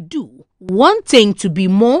work we do, wanting to be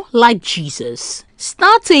more like Jesus.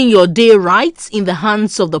 Starting your day right in the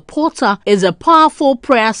hands of the potter is a powerful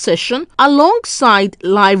prayer session alongside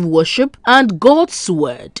live worship and God's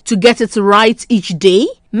word. To get it right each day,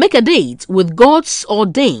 make a date with God's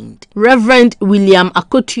ordained Reverend William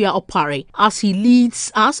Akotua Opare as he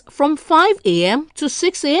leads us from 5 a.m. to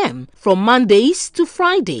 6 a.m. from Mondays to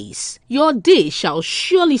Fridays. Your day shall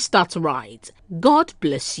surely start right. God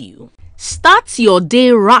bless you. Start your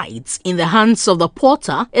day right in the hands of the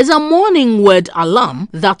potter is a morning word alarm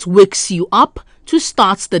that wakes you up to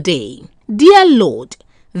start the day. Dear Lord,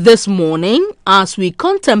 this morning, as we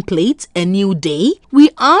contemplate a new day,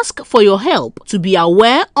 we ask for your help to be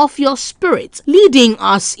aware of your spirit, leading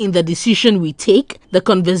us in the decision we take, the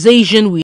conversation we